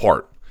come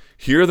apart.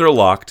 Here they're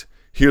locked.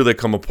 Here they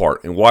come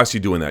apart. And why is he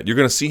doing that? You're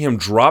going to see him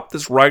drop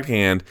this right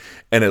hand,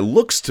 and it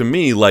looks to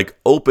me like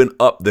open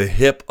up the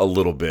hip a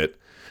little bit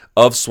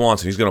of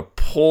Swanson. He's going to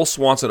pull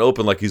Swanson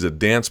open like he's a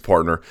dance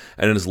partner,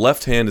 and then his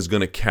left hand is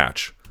going to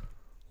catch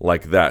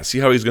like that. See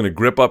how he's going to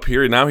grip up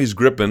here? Now he's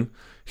gripping.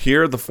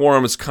 Here, the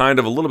forearm is kind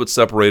of a little bit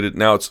separated.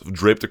 Now it's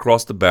draped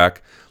across the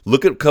back.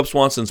 Look at Cub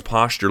Swanson's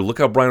posture. Look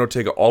how Brian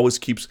Ortega always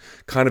keeps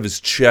kind of his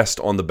chest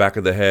on the back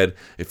of the head,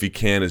 if he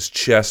can, his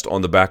chest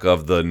on the back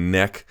of the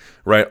neck,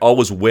 right?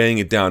 Always weighing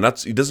it down.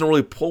 He doesn't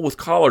really pull with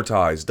collar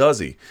ties, does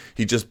he?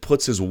 He just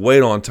puts his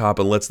weight on top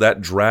and lets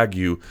that drag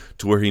you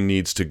to where he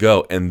needs to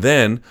go. And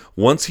then,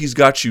 once he's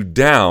got you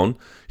down,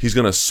 he's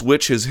going to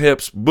switch his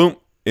hips, boom,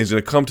 he's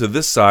going to come to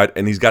this side,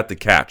 and he's got the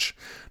catch.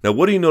 Now,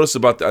 what do you notice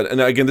about that?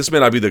 And again, this may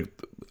not be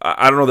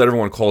I don't know that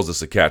everyone calls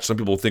this a catch. Some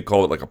people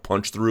call it like a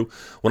punch through.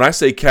 When I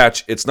say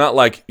catch, it's not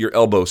like your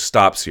elbow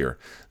stops here.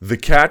 The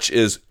catch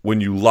is when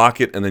you lock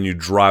it and then you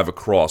drive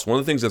across. One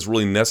of the things that's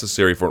really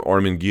necessary for an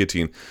arm in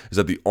guillotine is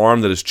that the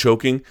arm that is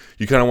choking,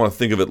 you kind of want to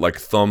think of it like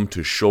thumb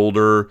to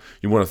shoulder.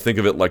 You want to think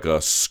of it like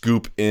a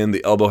scoop in.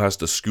 The elbow has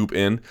to scoop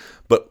in.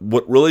 But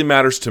what really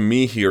matters to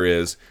me here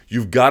is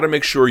you've got to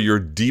make sure you're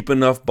deep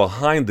enough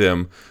behind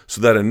them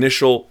so that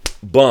initial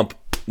bump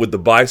with the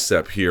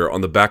bicep here on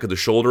the back of the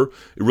shoulder,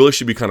 it really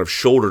should be kind of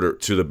shoulder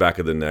to the back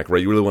of the neck,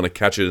 right? You really want to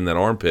catch it in that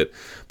armpit,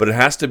 but it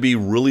has to be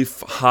really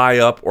high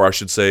up, or I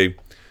should say,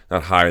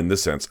 not high in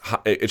this sense.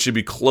 It should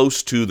be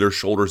close to their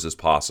shoulders as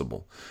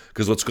possible,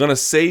 because what's going to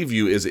save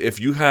you is if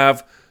you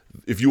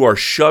are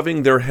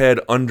shoving their head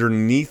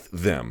underneath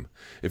them,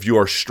 if you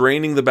are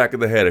straining the back of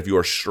the head, if you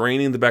are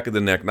straining the back of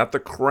the neck, not the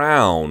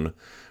crown,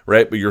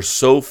 right? But you're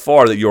so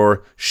far that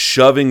you're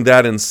shoving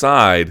that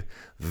inside.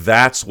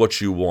 That's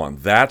what you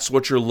want. That's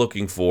what you're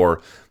looking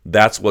for.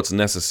 That's what's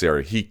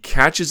necessary. He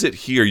catches it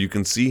here. You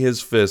can see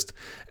his fist.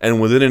 And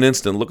within an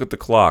instant, look at the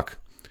clock.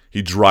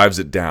 He drives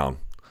it down.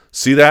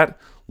 See that?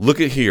 Look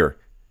at here.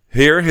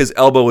 Here, his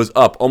elbow is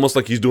up, almost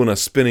like he's doing a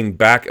spinning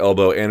back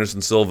elbow,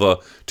 Anderson Silva,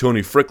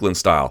 Tony Strickland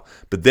style.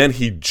 But then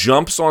he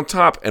jumps on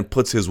top and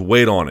puts his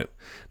weight on it.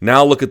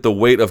 Now look at the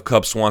weight of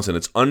Cub Swanson.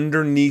 It's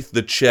underneath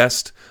the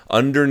chest,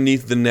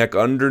 underneath the neck,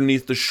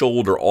 underneath the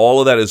shoulder. All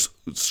of that is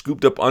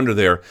scooped up under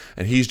there,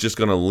 and he's just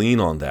going to lean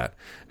on that.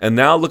 And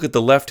now look at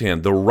the left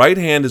hand. The right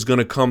hand is going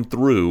to come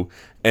through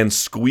and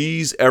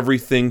squeeze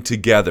everything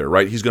together,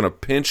 right? He's going to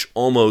pinch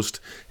almost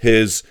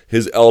his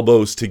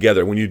elbows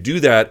together. When you do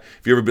that,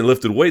 if you've ever been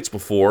lifted weights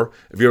before,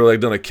 if you've ever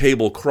done a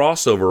cable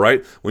crossover,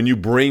 right? When you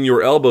bring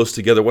your elbows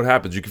together, what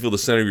happens? You can feel the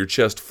center of your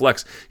chest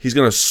flex. He's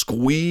going to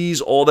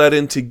squeeze all that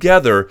in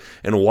together.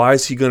 And why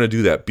is he going to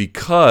do that?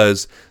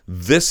 Because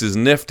this is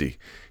nifty.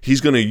 He's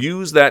going to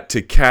use that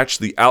to catch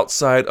the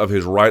outside of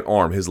his right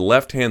arm. His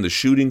left hand, the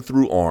shooting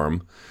through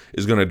arm,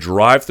 is going to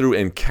drive through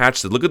and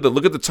catch it. Look at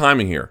the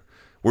timing here.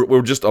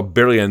 We're just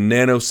barely a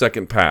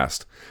nanosecond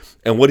past.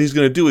 And what he's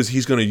going to do is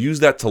he's going to use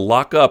that to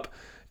lock up.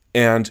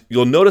 And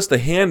you'll notice the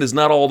hand is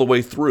not all the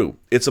way through.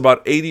 It's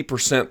about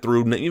 80%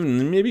 through,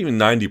 maybe even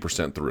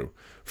 90% through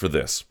for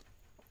this.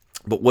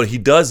 But what he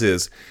does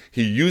is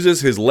he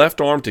uses his left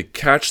arm to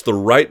catch the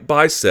right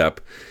bicep.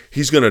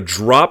 He's going to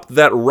drop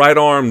that right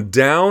arm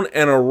down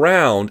and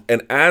around,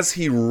 and as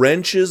he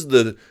wrenches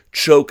the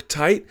choke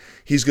tight,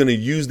 he's going to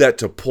use that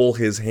to pull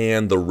his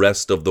hand the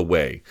rest of the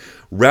way.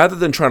 Rather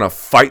than trying to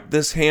fight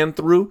this hand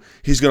through,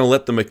 he's going to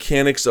let the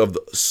mechanics of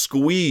the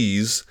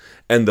squeeze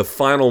and the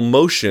final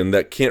motion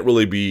that can't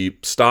really be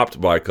stopped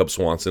by Cub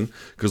Swanson,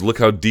 because look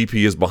how deep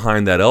he is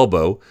behind that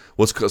elbow.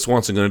 What's Cub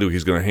Swanson going to do?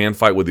 He's going to hand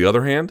fight with the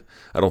other hand?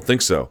 I don't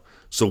think so.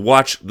 So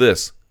watch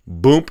this.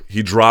 Boom,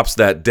 he drops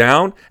that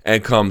down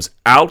and comes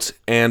out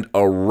and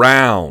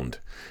around.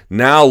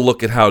 Now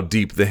look at how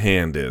deep the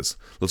hand is.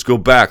 Let's go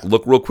back.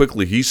 Look real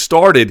quickly. He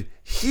started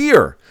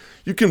here.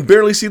 You can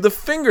barely see the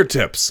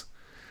fingertips.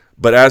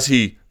 But as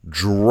he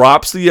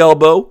drops the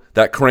elbow,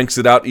 that cranks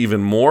it out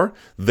even more.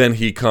 Then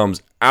he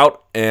comes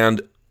out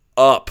and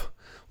up.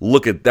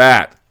 Look at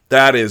that.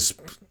 That is...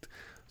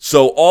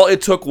 So all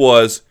it took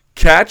was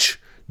catch,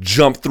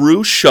 jump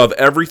through, shove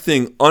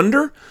everything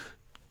under,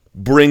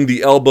 bring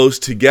the elbows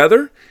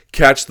together,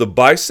 catch the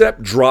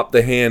bicep, drop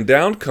the hand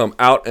down, come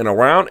out and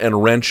around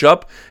and wrench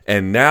up,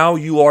 and now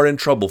you are in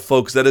trouble.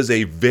 Folks, that is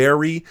a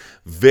very,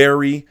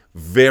 very,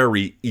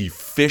 very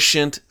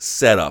efficient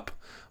setup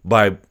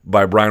by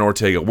Brian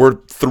Ortega.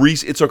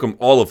 It took him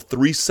all of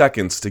 3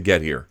 seconds to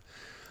get here.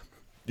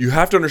 You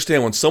have to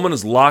understand, when someone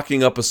is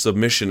locking up a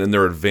submission and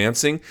they're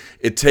advancing,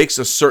 it takes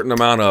a certain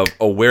amount of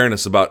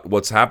awareness about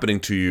what's happening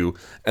to you,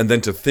 and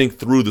then to think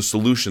through the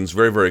solutions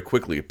very, very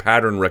quickly.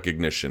 Pattern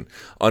recognition,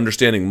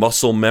 understanding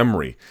muscle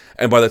memory.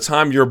 And by the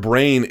time your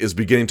brain is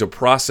beginning to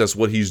process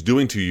what he's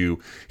doing to you,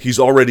 he's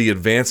already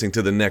advancing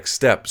to the next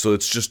step. So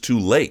it's just too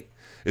late.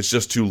 It's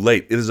just too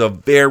late. It is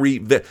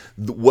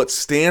what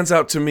stands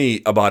out to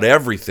me about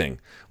everything,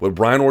 what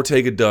Brian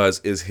Ortega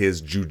does, is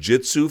his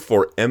jiu-jitsu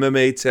for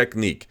MMA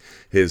technique.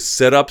 His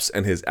setups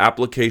and his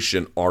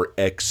application are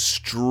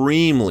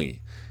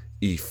extremely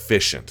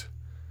efficient.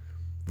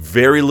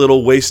 Very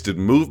little wasted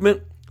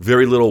movement,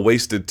 very little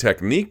wasted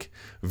technique,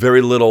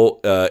 very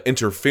little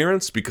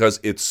interference, because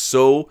it's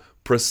so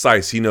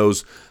precise. He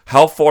knows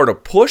how far to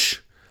push,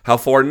 how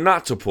far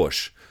not to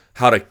push,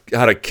 how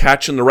to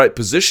catch in the right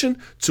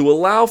position to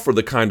allow for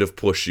the kind of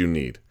push you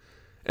need,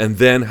 and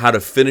then how to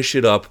finish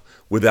it up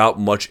without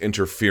much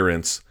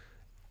interference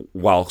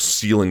while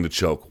sealing the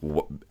choke.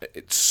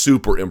 It's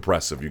super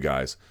impressive, you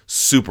guys.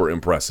 Super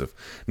impressive.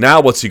 Now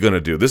what's he going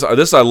to do?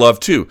 This I love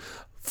too.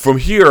 From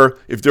here,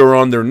 if they were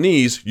on their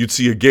knees, you'd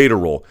see a gator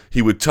roll.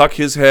 He would tuck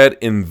his head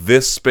in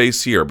this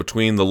space here,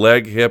 between the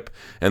leg, hip,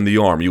 and the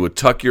arm. You would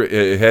tuck your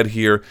head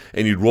here,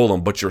 and you'd roll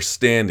him, but you're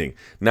standing.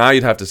 Now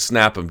you'd have to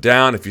snap him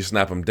down. If you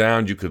snap him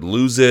down, you could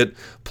lose it.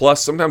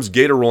 Plus, sometimes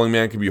gator rolling,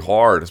 man, can be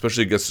hard,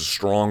 especially against a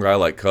strong guy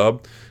like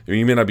Cub. I mean,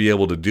 you may not be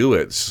able to do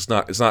it. It's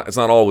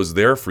not always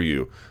there for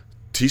you.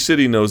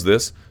 T-City knows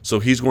this, so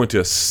he's going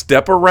to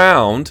step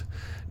around.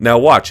 Now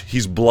watch,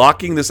 he's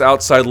blocking this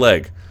outside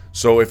leg.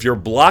 So if you're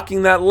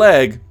blocking that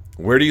leg,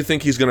 where do you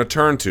think he's going to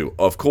turn to?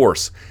 Of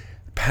course,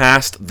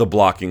 past the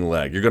blocking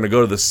leg. You're going to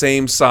go to the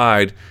same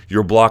side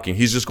you're blocking.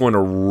 He's just going to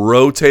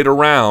rotate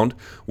around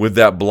with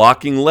that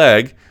blocking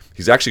leg.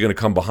 He's actually going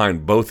to come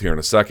behind both here in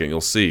a second. You'll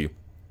see.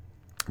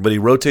 But he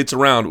rotates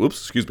around.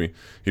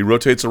 He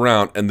rotates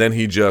around, and then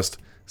he just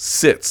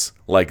sits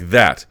like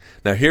that.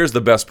 Now here's the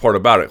best part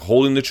about it.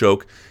 Holding the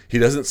choke, he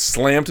doesn't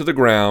slam to the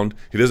ground.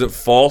 He doesn't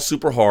fall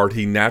super hard.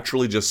 He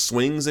naturally just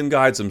swings and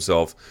guides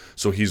himself.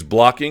 So he's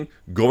blocking,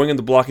 going in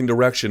the blocking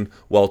direction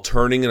while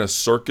turning in a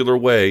circular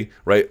way,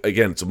 right?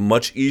 Again, it's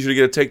much easier to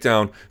get a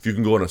takedown if you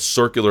can go in a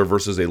circular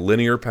versus a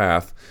linear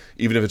path,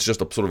 even if it's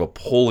just a sort of a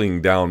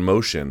pulling down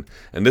motion.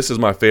 And this is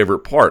my favorite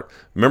part.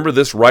 Remember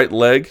this right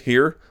leg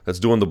here that's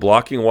doing the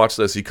blocking? Watch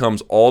this. He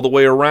comes all the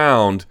way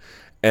around,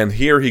 and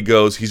here he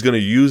goes. He's going to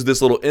use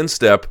this little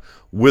instep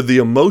with the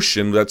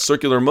emotion, that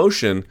circular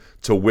motion,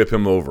 to whip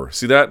him over.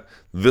 See that?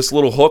 This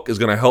little hook is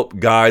going to help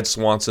guide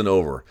Swanson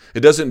over. It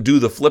doesn't do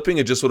the flipping.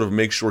 It just sort of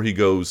makes sure he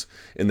goes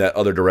in that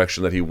other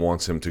direction that he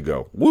wants him to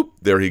go. Whoop,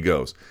 there he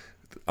goes.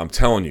 I'm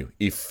telling you,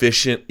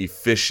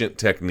 efficient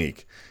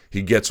technique.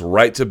 He gets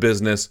right to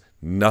business.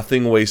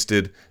 Nothing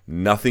wasted,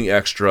 nothing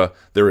extra.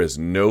 There is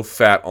no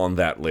fat on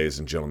that, ladies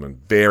and gentlemen.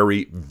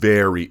 Very,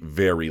 very,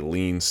 very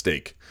lean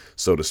steak,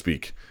 so to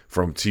speak,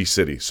 from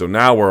T-City. So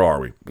now where are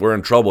we? We're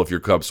in trouble if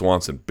you're Cub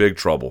Swanson. Big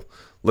trouble.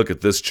 Look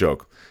at this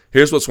choke.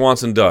 Here's what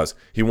Swanson does.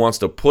 He wants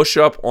to push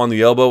up on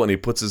the elbow, and he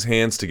puts his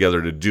hands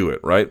together to do it,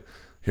 right?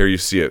 Here you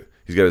see it.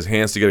 He's got his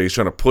hands together. He's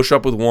trying to push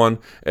up with one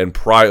and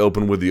pry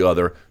open with the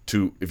other.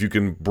 If you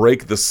can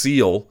break the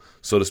seal,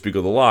 so to speak,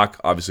 of the lock,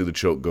 obviously the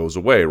choke goes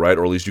away, right?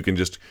 Or at least you can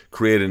just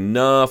create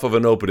enough of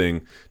an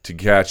opening to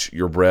catch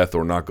your breath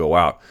or not go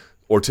out.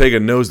 Ortega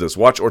knows this.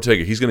 Watch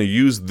Ortega. He's going to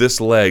use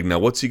this leg. Now,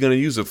 what's he going to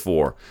use it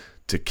for?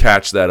 To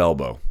catch that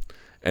elbow.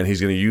 And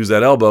he's going to use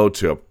that elbow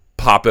to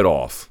pop it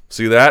off.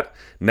 See that?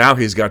 Now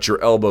he's got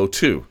your elbow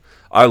too.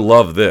 I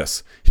love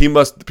this.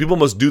 People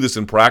must do this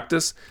in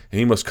practice, and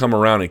he must come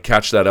around and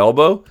catch that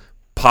elbow,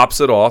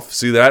 pops it off.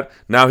 See that?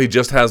 Now he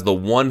just has the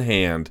one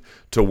hand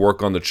to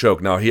work on the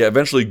choke. Now he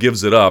eventually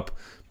gives it up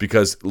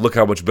because look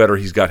how much better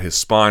he's got his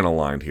spine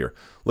aligned here.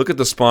 Look at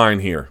the spine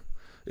here.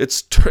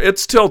 It's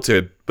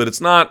tilted, but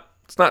it's not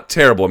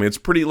terrible. I mean, it's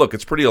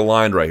pretty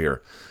aligned right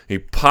here. He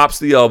pops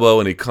the elbow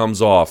and he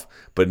comes off.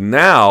 But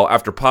now,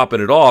 after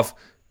popping it off,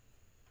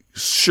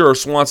 sure,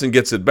 Swanson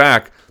gets it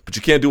back, but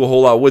you can't do a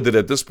whole lot with it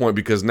at this point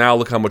because now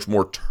look how much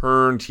more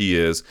turned he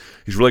is.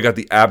 He's really got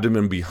the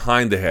abdomen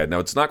behind the head. Now,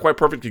 it's not quite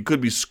perfect. He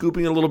could be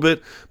scooping a little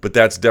bit, but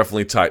that's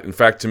definitely tight. In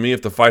fact, to me,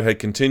 if the fight had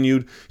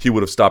continued, he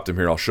would have stopped him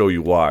here. I'll show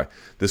you why.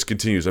 This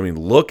continues. I mean,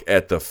 look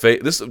at the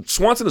face.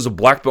 Swanson is a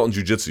black belt in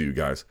jiu-jitsu, you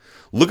guys.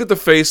 Look at the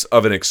face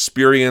of an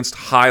experienced,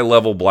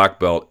 high-level black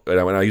belt, and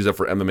I use that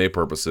for MMA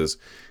purposes,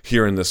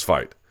 here in this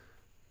fight.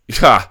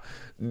 Yeah.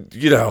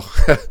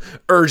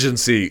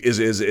 Urgency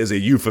is a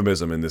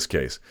euphemism in this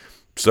case.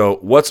 So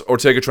what's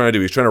Ortega trying to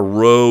do? He's trying to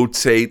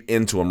rotate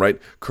into him, right?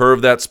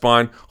 Curve that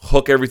spine,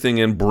 hook everything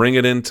in, bring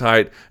it in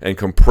tight, and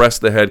compress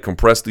the head,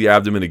 compress the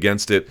abdomen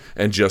against it,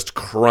 and just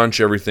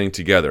crunch everything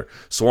together.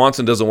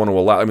 Swanson doesn't want to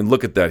allow... I mean,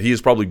 look at that. He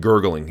is probably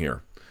gurgling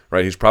here,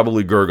 right? He's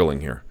probably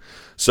gurgling here.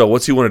 So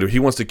what's he want to do? He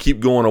wants to keep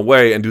going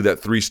away and do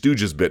that Three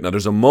Stooges bit. Now,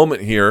 there's a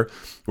moment here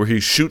where he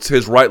shoots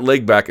his right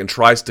leg back and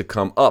tries to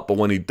come up. But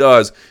when he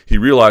does, he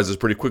realizes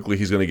pretty quickly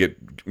he's going to get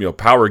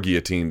power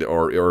guillotined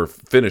or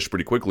finished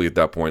pretty quickly at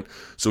that point.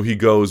 So he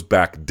goes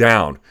back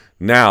down.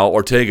 Now,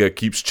 Ortega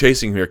keeps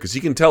chasing here because he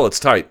can tell it's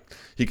tight.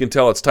 He can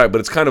tell it's tight, but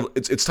it's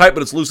tight,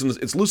 but it's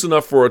loose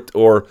enough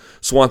for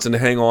Swanson to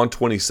hang on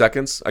 20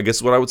 seconds, I guess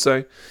is what I would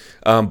say.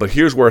 But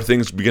here's where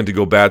things begin to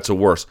go bad to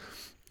worse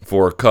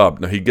for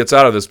Cub. Now he gets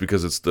out of this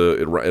because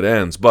it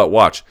ends, but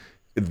watch.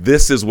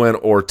 This is when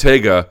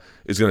Ortega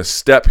is going to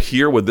step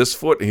here with this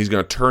foot, and he's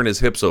going to turn his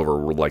hips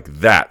over like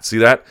that. See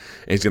that?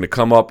 And he's going to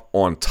come up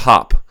on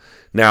top.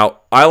 Now,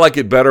 I like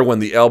it better when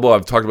the elbow,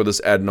 I've talked about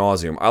this ad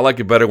nauseum, I like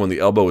it better when the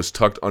elbow is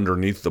tucked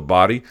underneath the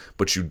body,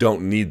 but you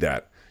don't need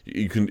that.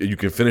 You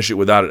can finish it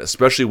without it,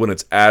 especially when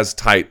it's as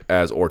tight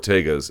as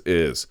Ortega's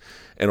is.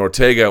 And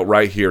Ortega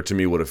right here, to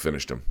me, would have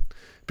finished him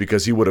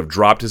because he would have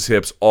dropped his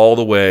hips all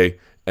the way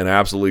and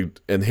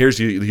here's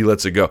he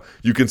lets it go.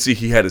 You can see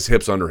he had his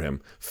hips under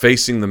him,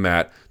 facing the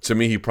mat. To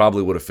me, he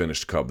probably would have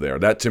finished Cub there.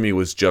 That, to me,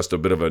 was just a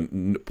bit of a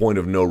point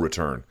of no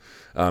return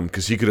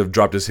because he could have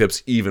dropped his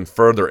hips even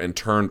further and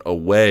turned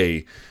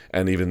away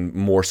and even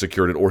more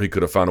secured it, or he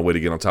could have found a way to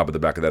get on top of the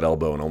back of that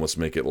elbow and almost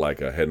make it like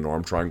a head and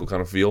arm triangle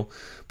kind of feel,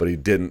 but he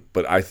didn't.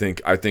 But I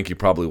think he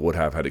probably would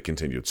have had it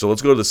continued. So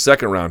let's go to the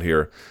second round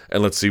here,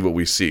 and let's see what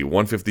we see.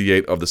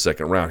 158 of the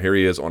second round. Here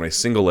he is on a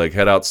single leg,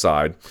 head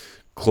outside,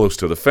 close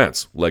to the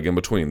fence, leg in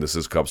between. This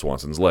is Cub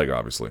Swanson's leg,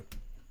 obviously.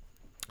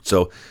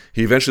 So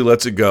he eventually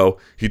lets it go.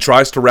 He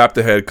tries to wrap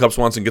the head. Cub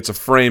Swanson gets a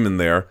frame in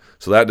there,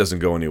 so that doesn't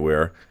go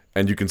anywhere.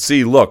 And you can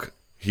see, look,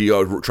 he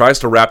tries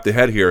to wrap the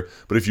head here,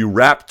 but if you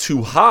wrap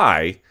too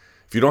high,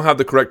 if you don't have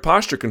the correct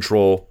posture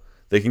control,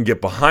 they can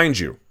get behind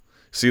you.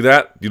 See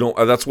that? You don't.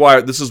 That's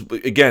why this is,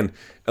 again,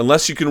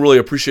 unless you can really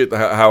appreciate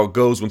how it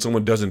goes when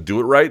someone doesn't do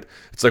it right,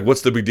 it's like,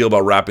 what's the big deal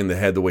about wrapping the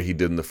head the way he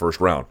did in the first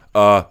round?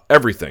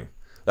 Everything.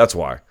 That's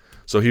why.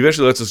 So he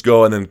eventually lets us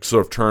go and then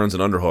sort of turns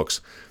and underhooks.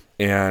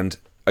 And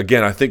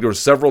again, I think there were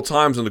several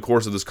times in the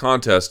course of this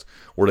contest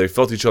where they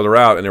felt each other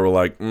out and they were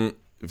like,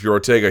 if you're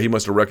Ortega, he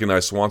must have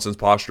recognized Swanson's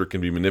posture can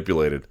be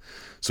manipulated.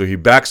 So he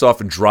backs off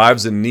and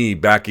drives a knee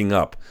backing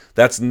up.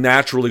 That's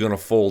naturally going to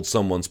fold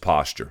someone's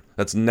posture.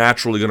 That's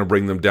naturally going to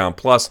bring them down.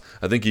 Plus,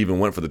 I think he even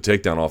went for the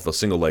takedown off the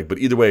single leg. But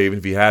either way, even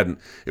if he hadn't,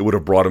 it would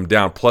have brought him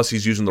down. Plus,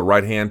 he's using the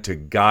right hand to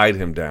guide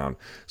him down.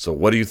 So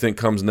what do you think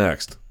comes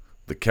next?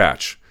 The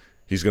catch.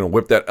 He's going to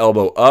whip that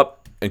elbow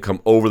up and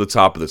come over the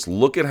top of this.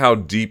 Look at how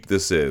deep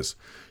this is.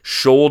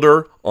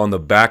 Shoulder on the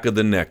back of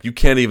the neck. You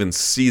can't even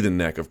see the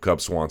neck of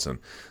Cub Swanson.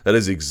 That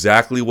is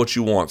exactly what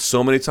you want.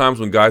 So many times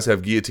when guys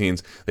have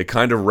guillotines, they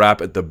kind of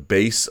wrap at the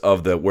base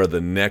of where the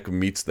neck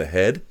meets the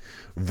head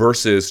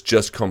versus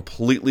just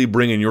completely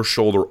bringing your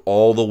shoulder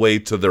all the way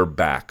to their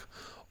back.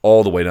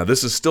 All the way. Now,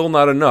 this is still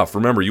not enough.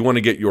 Remember, you want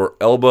to get your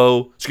you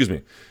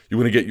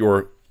want to get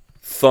your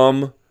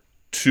thumb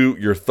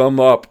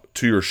up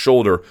to your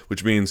shoulder,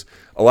 which means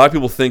a lot of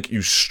people think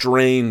you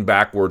strain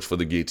backwards for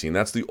the guillotine.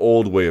 That's the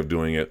old way of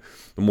doing it.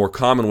 The more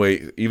common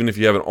way, even if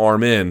you have an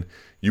arm in,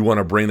 you want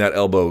to bring that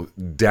elbow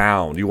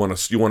down. You want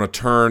to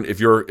turn. If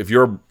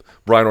you're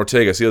Brian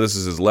Ortega, see how this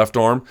is his left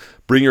arm?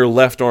 Bring your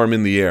left arm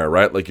in the air,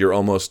 right? Like you're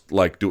almost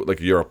like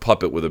you're a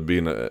puppet with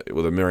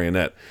a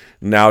marionette.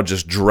 Now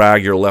just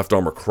drag your left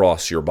arm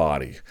across your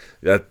body.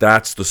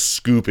 That's the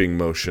scooping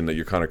motion that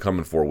you're kind of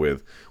coming for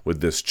with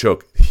this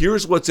choke.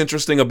 Here's what's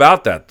interesting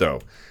about that,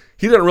 though.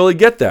 He doesn't really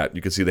get that.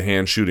 You can see the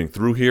hand shooting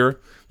through here.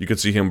 You can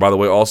see him, by the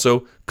way,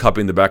 also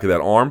cupping the back of that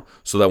arm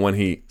so that when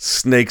he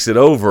snakes it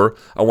over,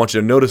 I want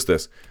you to notice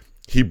this.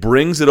 He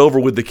brings it over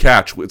with the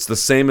catch. It's the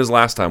same as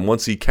last time.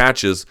 Once he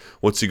catches,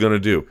 what's he going to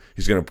do?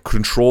 He's going to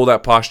control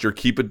that posture,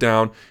 keep it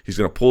down. He's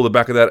going to pull the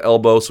back of that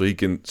elbow so he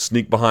can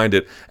sneak behind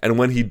it. And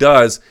when he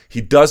does, he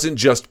doesn't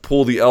just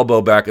pull the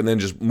elbow back and then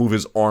just move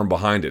his arm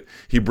behind it.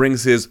 He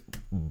brings his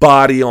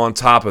body on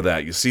top of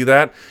that. You see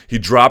that? He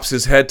drops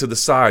his head to the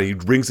side. He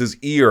brings his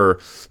ear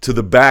to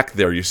the back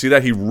there. You see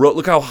that?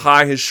 Look how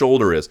high his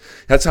shoulder is.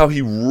 That's how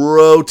he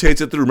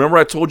rotates it through. Remember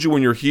I told you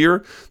when you're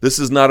here, this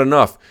is not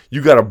enough.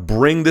 You got to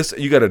bring this,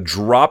 you got to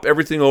drop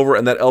everything over,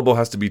 and that elbow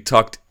has to be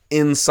tucked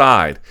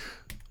inside.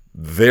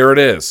 There it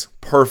is.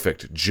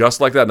 Perfect. Just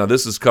like that. Now,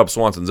 this is Cub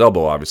Swanson's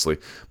elbow, obviously,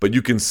 but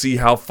you can see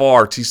how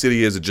far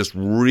T-City is at just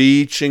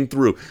reaching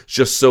through. It's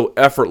just so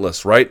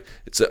effortless, right?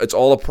 It's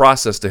all a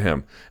process to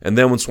him. And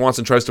then when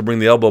Swanson tries to bring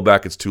the elbow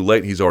back, it's too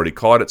late. He's already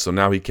caught it, so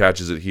now he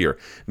catches it here.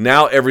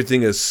 Now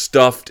everything is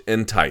stuffed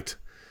and tight.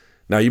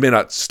 Now, you may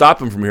not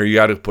stop him from here. You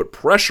got to put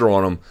pressure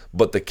on him,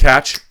 but the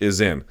catch is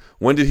in.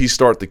 When did he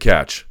start the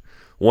catch?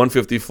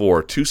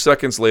 1:54. 2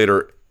 seconds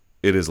later,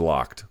 it is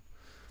locked.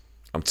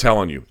 I'm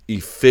telling you,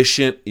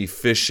 efficient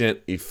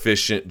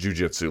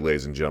jiu-jitsu,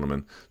 ladies and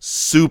gentlemen.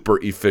 Super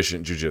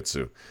efficient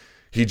jiu-jitsu.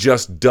 He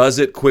just does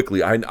it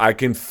quickly. I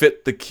can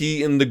fit the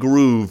key in the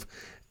groove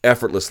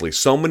effortlessly.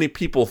 So many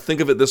people think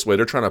of it this way.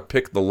 They're trying to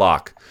pick the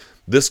lock.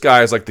 This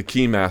guy is like the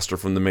key master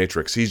from the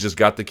Matrix. He's just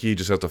got the key,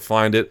 just has to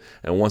find it,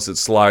 and once it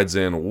slides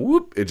in,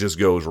 whoop, it just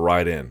goes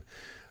right in.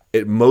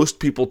 Most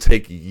people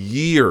take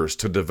years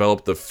to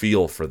develop the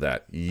feel for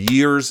that.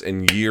 Years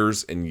and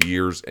years and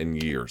years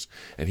and years.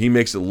 And he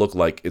makes it look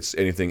like it's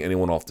anything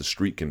anyone off the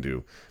street can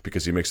do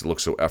because he makes it look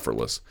so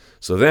effortless.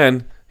 So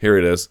then, here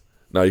it is.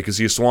 Now you can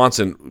see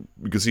Swanson,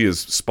 you can see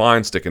his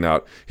spine sticking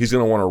out. He's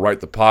going to want to right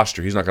the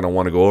posture. He's not going to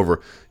want to go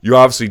over. You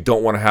obviously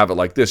don't want to have it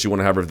like this. You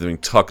want to have everything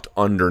tucked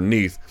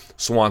underneath.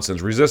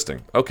 Swanson's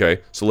resisting. Okay,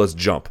 so let's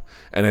jump.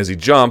 And as he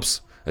jumps,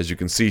 as you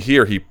can see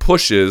here, he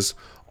pushes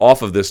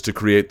off of this to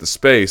create the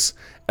space.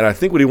 And I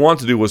think what he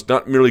wanted to do was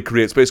not merely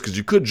create space, because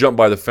you could jump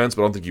by the fence,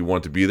 but I don't think you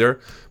want to be there.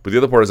 But the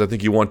other part is I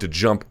think you want to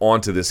jump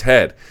onto this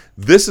head.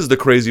 This is the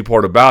crazy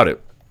part about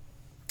it.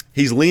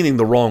 He's leaning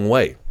the wrong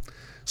way.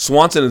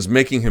 Swanson is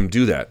making him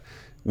do that.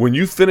 When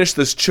you finish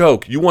this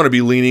choke, you want to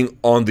be leaning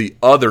on the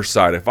other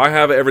side. If I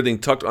have everything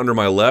tucked under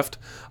my left,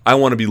 I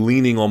want to be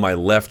leaning on my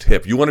left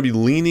hip. You want to be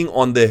leaning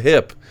on the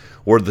hip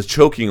where the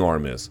choking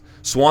arm is.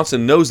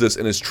 Swanson knows this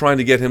and is trying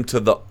to get him to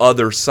the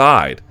other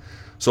side.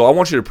 So I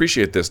want you to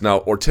appreciate this. Now,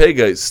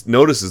 Ortega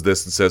notices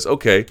this and says,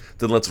 okay,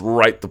 then let's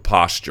right the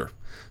posture.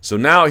 So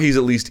now he's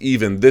at least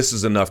even. This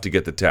is enough to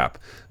get the tap.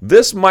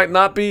 This might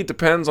not be,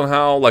 depends on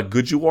how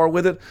good you are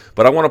with it,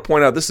 but I want to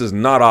point out this is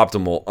not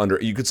optimal under.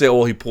 You could say,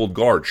 oh, he pulled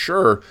guard.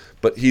 Sure,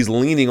 but he's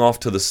leaning off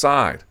to the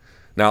side.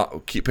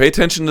 Now, pay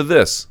attention to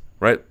this,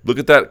 right? Look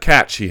at that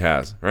catch he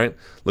has, right?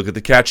 Look at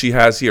the catch he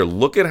has here.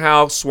 Look at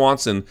how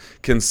Swanson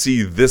can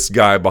see this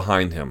guy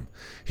behind him.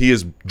 He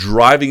is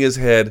driving his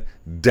head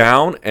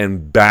down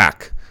and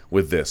back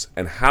with this.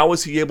 And how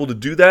is he able to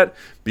do that?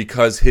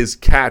 Because his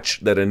catch,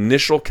 that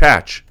initial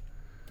catch,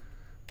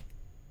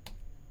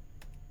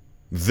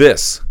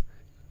 this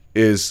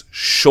is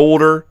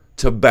shoulder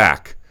to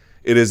back.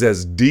 It is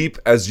as deep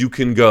as you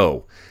can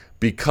go.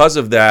 Because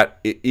of that,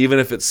 even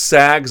if it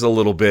sags a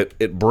little bit,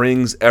 it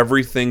brings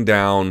everything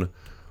down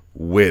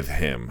with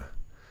him.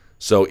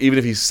 So even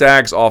if he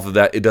sags off of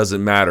that, it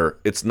doesn't matter.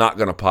 It's not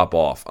going to pop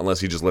off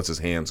unless he just lets his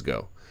hands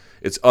go.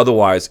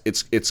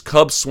 It's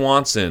Cub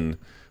Swanson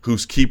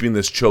who's keeping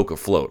this choke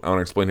afloat. I want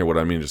to explain here what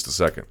I mean in just a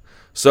second.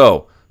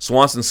 So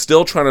Swanson's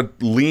still trying to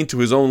lean to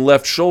his own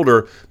left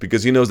shoulder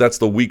because he knows that's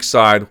the weak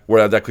side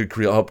where that could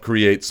help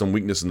create some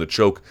weakness in the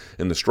choke,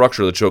 in the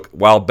structure of the choke,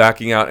 while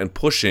backing out and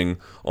pushing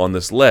on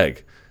this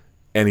leg.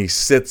 And he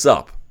sits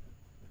up,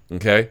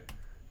 okay?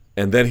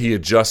 And then he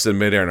adjusts in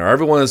midair. Now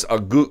everyone is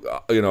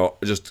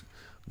just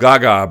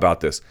gaga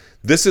about this.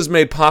 This is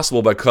made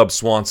possible by Cub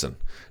Swanson.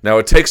 Now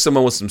it takes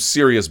someone with some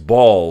serious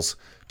balls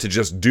to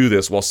just do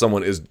this while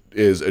someone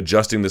is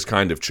adjusting this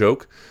kind of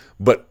choke.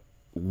 But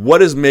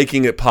what is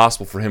making it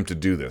possible for him to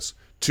do this?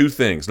 Two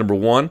things. Number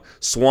one,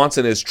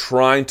 Swanson is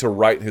trying to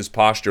right his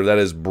posture. That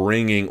is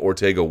bringing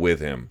Ortega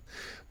with him.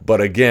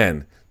 But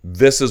again,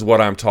 this is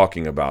what I'm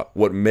talking about.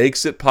 What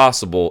makes it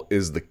possible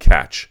is the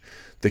catch.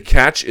 The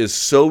catch is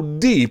so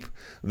deep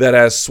that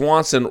as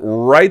Swanson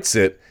rights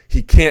it,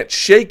 he can't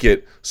shake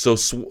it, so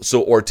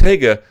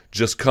Ortega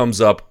just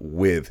comes up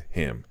with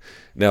him.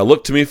 Now,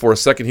 look to me for a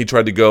second. He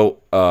tried to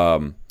go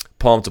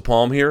palm to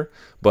palm here,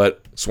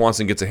 but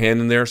Swanson gets a hand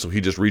in there, so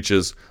he just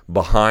reaches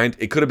behind.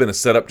 It could have been a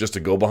setup just to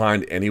go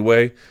behind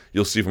anyway.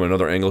 You'll see from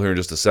another angle here in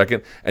just a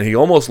second. And he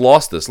almost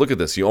lost this. Look at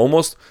this.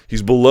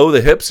 He's below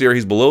the hips here.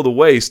 He's below the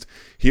waist.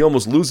 He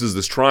almost loses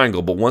this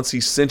triangle, but once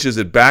he cinches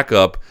it back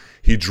up,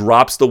 he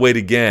drops the weight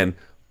again,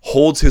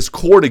 holds his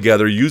core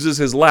together, uses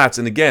his lats,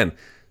 and again,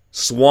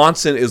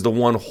 Swanson is the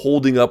one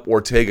holding up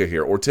Ortega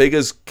here.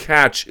 Ortega's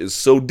catch is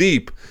so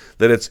deep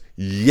that it's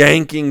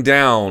yanking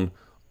down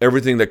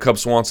everything that Cub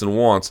Swanson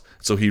wants.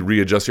 So he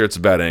readjusts here. It's a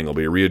bad angle,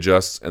 but he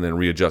readjusts and then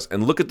readjusts.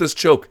 And look at this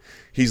choke.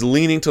 He's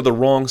leaning to the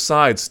wrong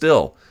side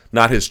still.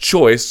 not his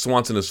choice.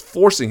 Swanson is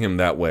forcing him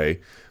that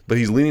way, but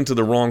he's leaning to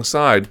the wrong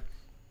side,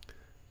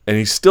 and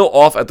he's still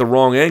off at the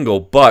wrong angle,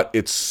 but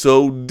it's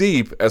so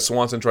deep as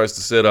Swanson tries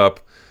to sit up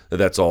that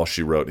that's all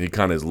she wrote. He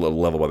kind of is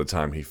level by the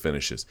time he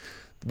finishes.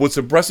 What's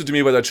impressive to me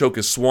about that choke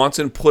is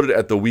Swanson put it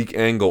at the weak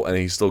angle, and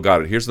he still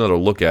got it. Here's another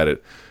look at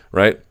it,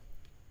 right?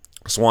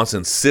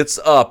 Swanson sits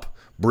up,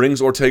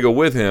 brings Ortega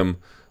with him.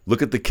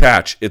 Look at the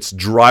catch. It's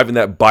driving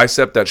that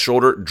bicep, that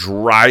shoulder,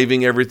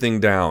 driving everything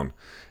down.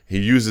 He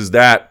uses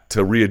that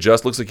to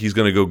readjust. Looks like he's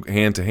going to go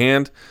hand to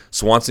hand.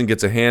 Swanson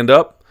gets a hand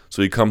up,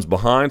 so he comes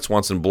behind.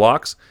 Swanson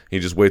blocks. He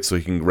just waits so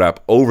he can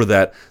grab over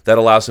that. That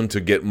allows him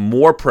to get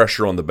more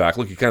pressure on the back.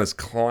 Look, he kind of is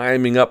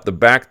climbing up the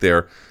back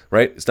there,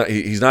 right?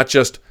 He's not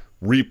just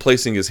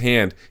replacing his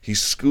hand.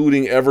 He's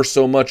scooting ever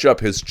so much up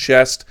his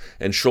chest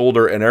and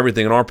shoulder and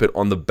everything, and armpit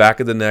on the back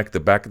of the neck, the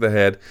back of the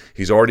head.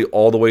 He's already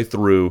all the way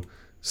through,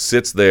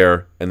 sits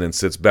there, and then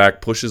sits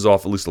back, pushes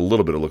off at least a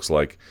little bit, it looks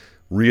like,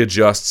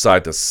 readjusts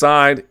side to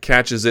side,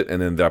 catches it,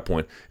 and then at that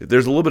point,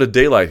 there's a little bit of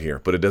daylight here,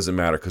 but it doesn't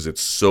matter because it's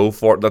so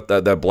far,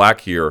 that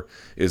black here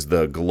is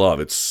the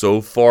glove. It's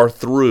so far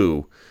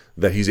through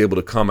that he's able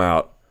to come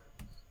out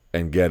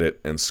and get it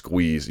and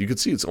squeeze. You can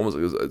see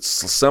it's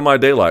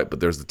semi-daylight, but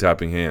there's the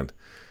tapping hand.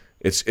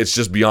 It's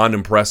just beyond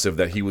impressive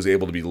that he was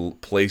able to be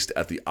placed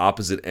at the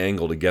opposite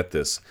angle to get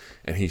this,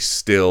 and he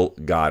still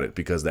got it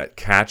because that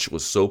catch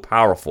was so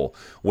powerful,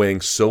 weighing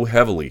so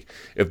heavily.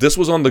 If this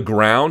was on the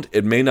ground,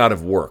 it may not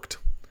have worked,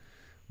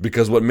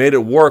 because what made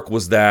it work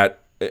was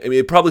that, I mean,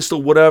 it probably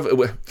still would have,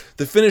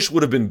 the finish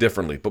would have been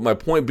differently, but my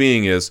point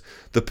being is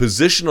the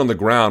position on the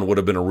ground would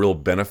have been a real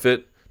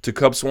benefit to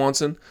Cub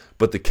Swanson,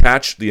 but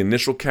the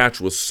initial catch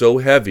was so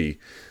heavy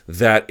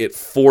that it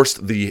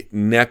forced the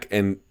neck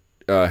and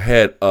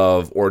head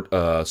of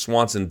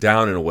Swanson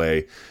down in a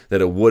way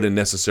that it wouldn't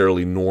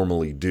necessarily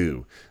normally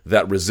do.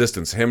 That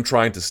resistance, him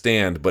trying to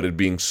stand, but it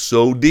being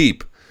so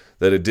deep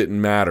that it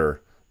didn't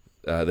matter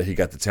that he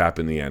got the tap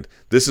in the end.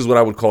 This is what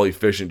I would call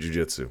efficient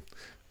jiu-jitsu.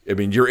 I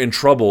mean, you're in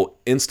trouble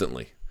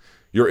instantly.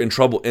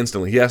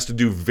 He has to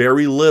do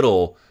very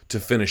little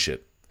to finish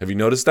it. Have you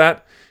noticed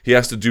that? He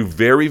has to do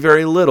very,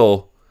 very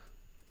little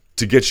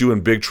to get you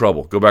in big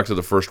trouble. Go back to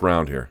the first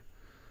round here.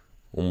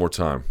 One more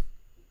time.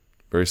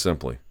 Very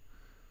simply.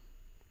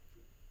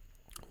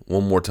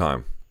 One more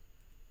time.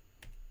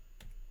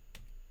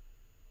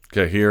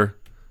 Okay, here.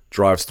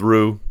 Drives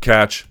through,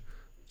 catch,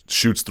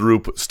 shoots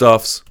through,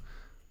 stuffs,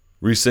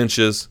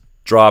 recinches,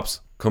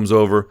 drops, comes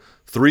over.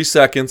 3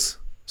 seconds.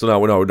 So now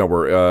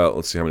we're,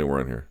 let's see how many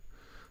we're in here.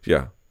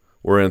 Yeah,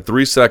 we're in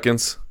 3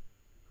 seconds.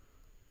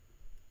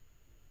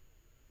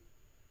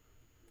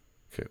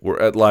 Okay, we're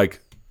at like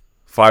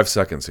 5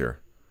 seconds here.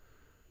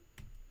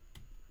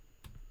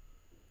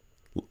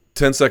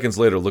 10 seconds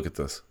later, look at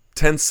this.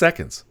 10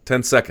 seconds.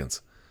 10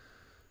 seconds.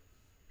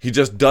 He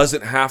just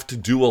doesn't have to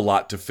do a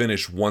lot to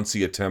finish once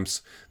he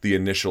attempts the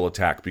initial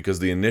attack, because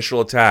the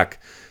initial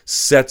attack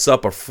sets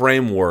up a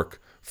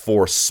framework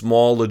for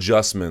small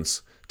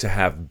adjustments to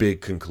have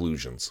big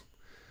conclusions.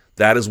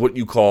 That is what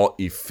you call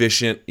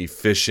efficient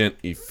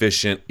jiu-jitsu.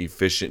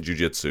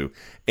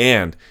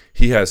 And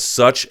he has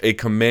such a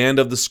command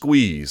of the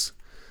squeeze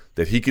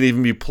that he can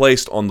even be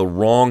placed on the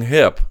wrong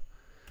hip,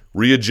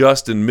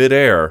 readjust in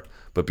midair,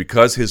 but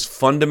because his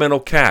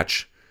fundamental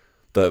catch,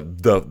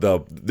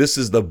 this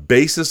is the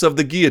basis of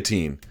the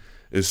guillotine,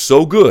 is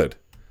so good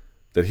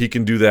that he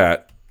can do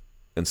that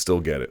and still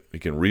get it. He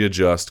can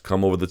readjust,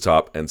 come over the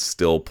top, and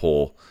still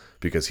pull,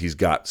 because he's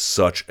got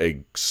such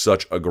a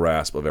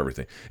grasp of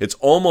everything. It's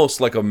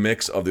almost like a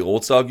mix of the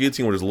old style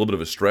guillotine where there's a little bit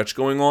of a stretch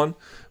going on,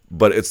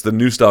 but it's the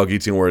new style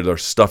guillotine where they're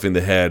stuffing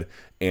the head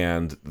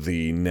and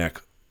the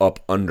neck up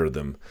under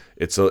them.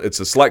 It's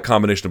a slight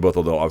combination of both,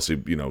 although obviously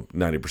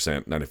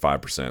 90%,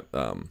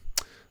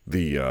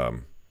 95%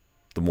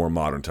 the more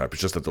modern type.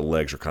 It's just that the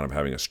legs are kind of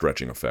having a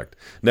stretching effect.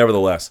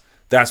 Nevertheless,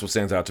 that's what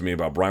stands out to me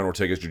about Brian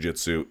Ortega's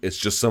jiu-jitsu. It's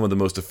just some of the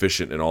most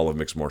efficient in all of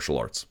mixed martial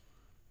arts.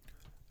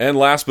 And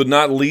last but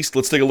not least,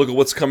 let's take a look at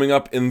what's coming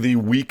up in the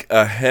week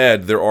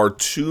ahead. There are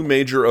two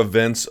major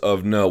events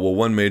of note. Well,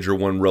 one major,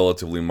 one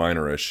relatively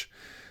minor-ish,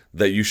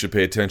 that you should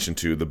pay attention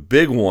to. The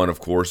big one, of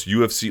course,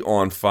 UFC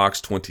on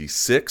Fox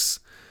 26.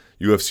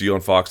 UFC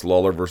on Fox,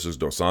 Lawler versus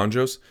Dos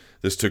Anjos.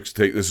 This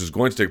is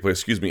going to take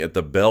place, at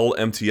the Bell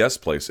MTS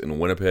place in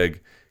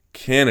Winnipeg,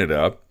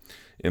 Canada.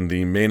 In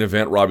the main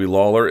event, Robbie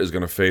Lawler is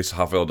going to face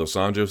Rafael Dos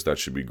Anjos. That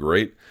should be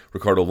great.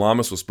 Ricardo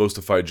Lamas was supposed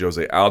to fight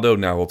Jose Aldo.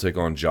 Now he'll take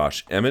on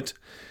Josh Emmett.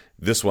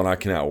 This one I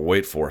cannot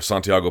wait for.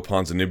 Santiago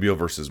Ponzinibbio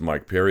versus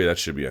Mike Perry. That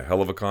should be a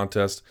hell of a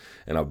contest.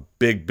 And a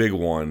big, big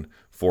one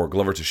for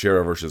Glover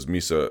Teixeira versus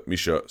Misha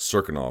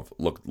Serkinov.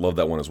 Love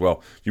that one as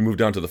well. You move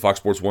down to the Fox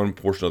Sports 1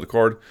 portion of the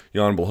card.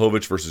 Jan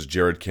Blachowicz versus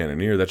Jared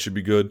Cannonier. That should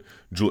be good.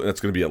 That's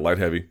going to be at light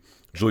heavy.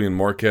 Julian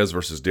Marquez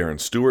versus Darren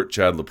Stewart.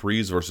 Chad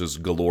Laprise versus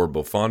Galore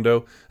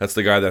Bofondo. That's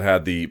the guy that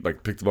had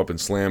picked him up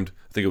and slammed.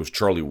 I think it was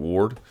Charlie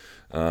Ward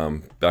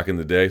back in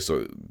the day.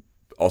 So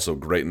also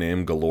great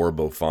name, Galore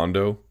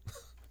Bofondo.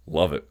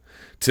 Love it.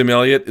 Tim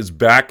Elliott is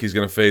back. He's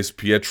going to face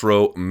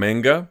Pietro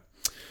Menga.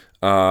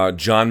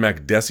 John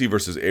Makdessi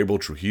versus Abel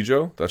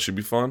Trujillo. That should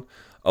be fun.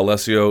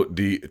 Alessio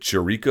Di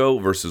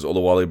Chirico versus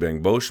Oluwale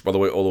Bangbosh. By the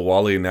way,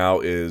 Oluwale now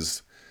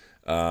is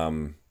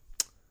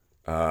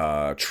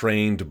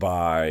trained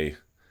by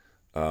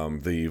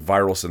the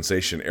viral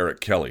sensation Eric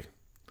Kelly.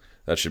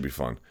 That should be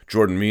fun.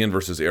 Jordan Meehan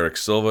versus Eric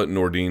Silva.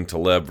 Nordine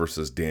Taleb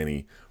versus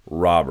Danny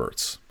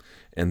Roberts.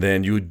 And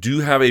then you do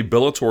have a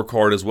Bellator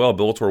card as well,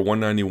 Bellator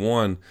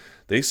 191.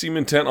 They seem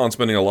intent on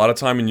spending a lot of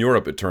time in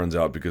Europe, it turns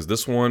out, because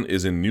this one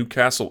is in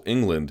Newcastle,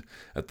 England,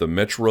 at the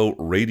Metro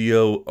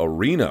Radio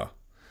Arena.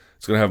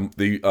 It's going to have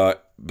the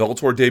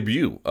Bellator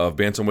debut of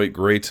bantamweight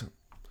great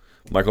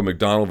Michael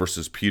McDonald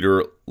versus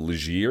Peter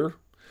Legier.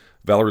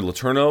 Valerie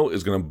Letourneau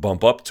is going to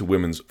bump up to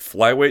women's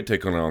flyweight,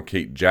 taking on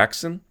Kate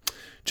Jackson.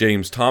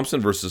 James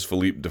Thompson versus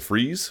Philippe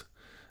DeFries.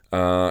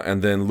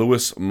 And then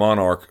Lewis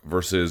Monarch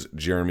versus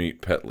Jeremy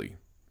Petley.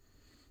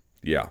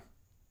 Yeah.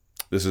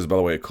 This is, by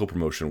the way, a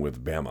co-promotion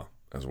with Bama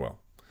as well.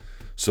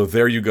 So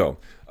there you go.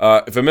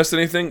 If I missed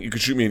anything, you can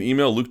shoot me an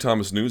email,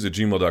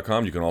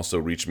 lukethomasnews@gmail.com. You can also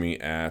reach me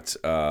at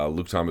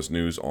Luke Thomas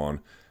News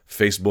on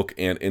Facebook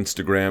and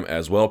Instagram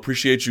as well.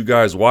 Appreciate you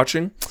guys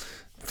watching.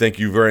 Thank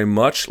you very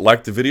much.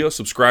 Like the video,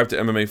 subscribe to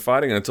MMA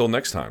Fighting, and until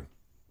next time,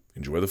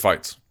 enjoy the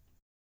fights.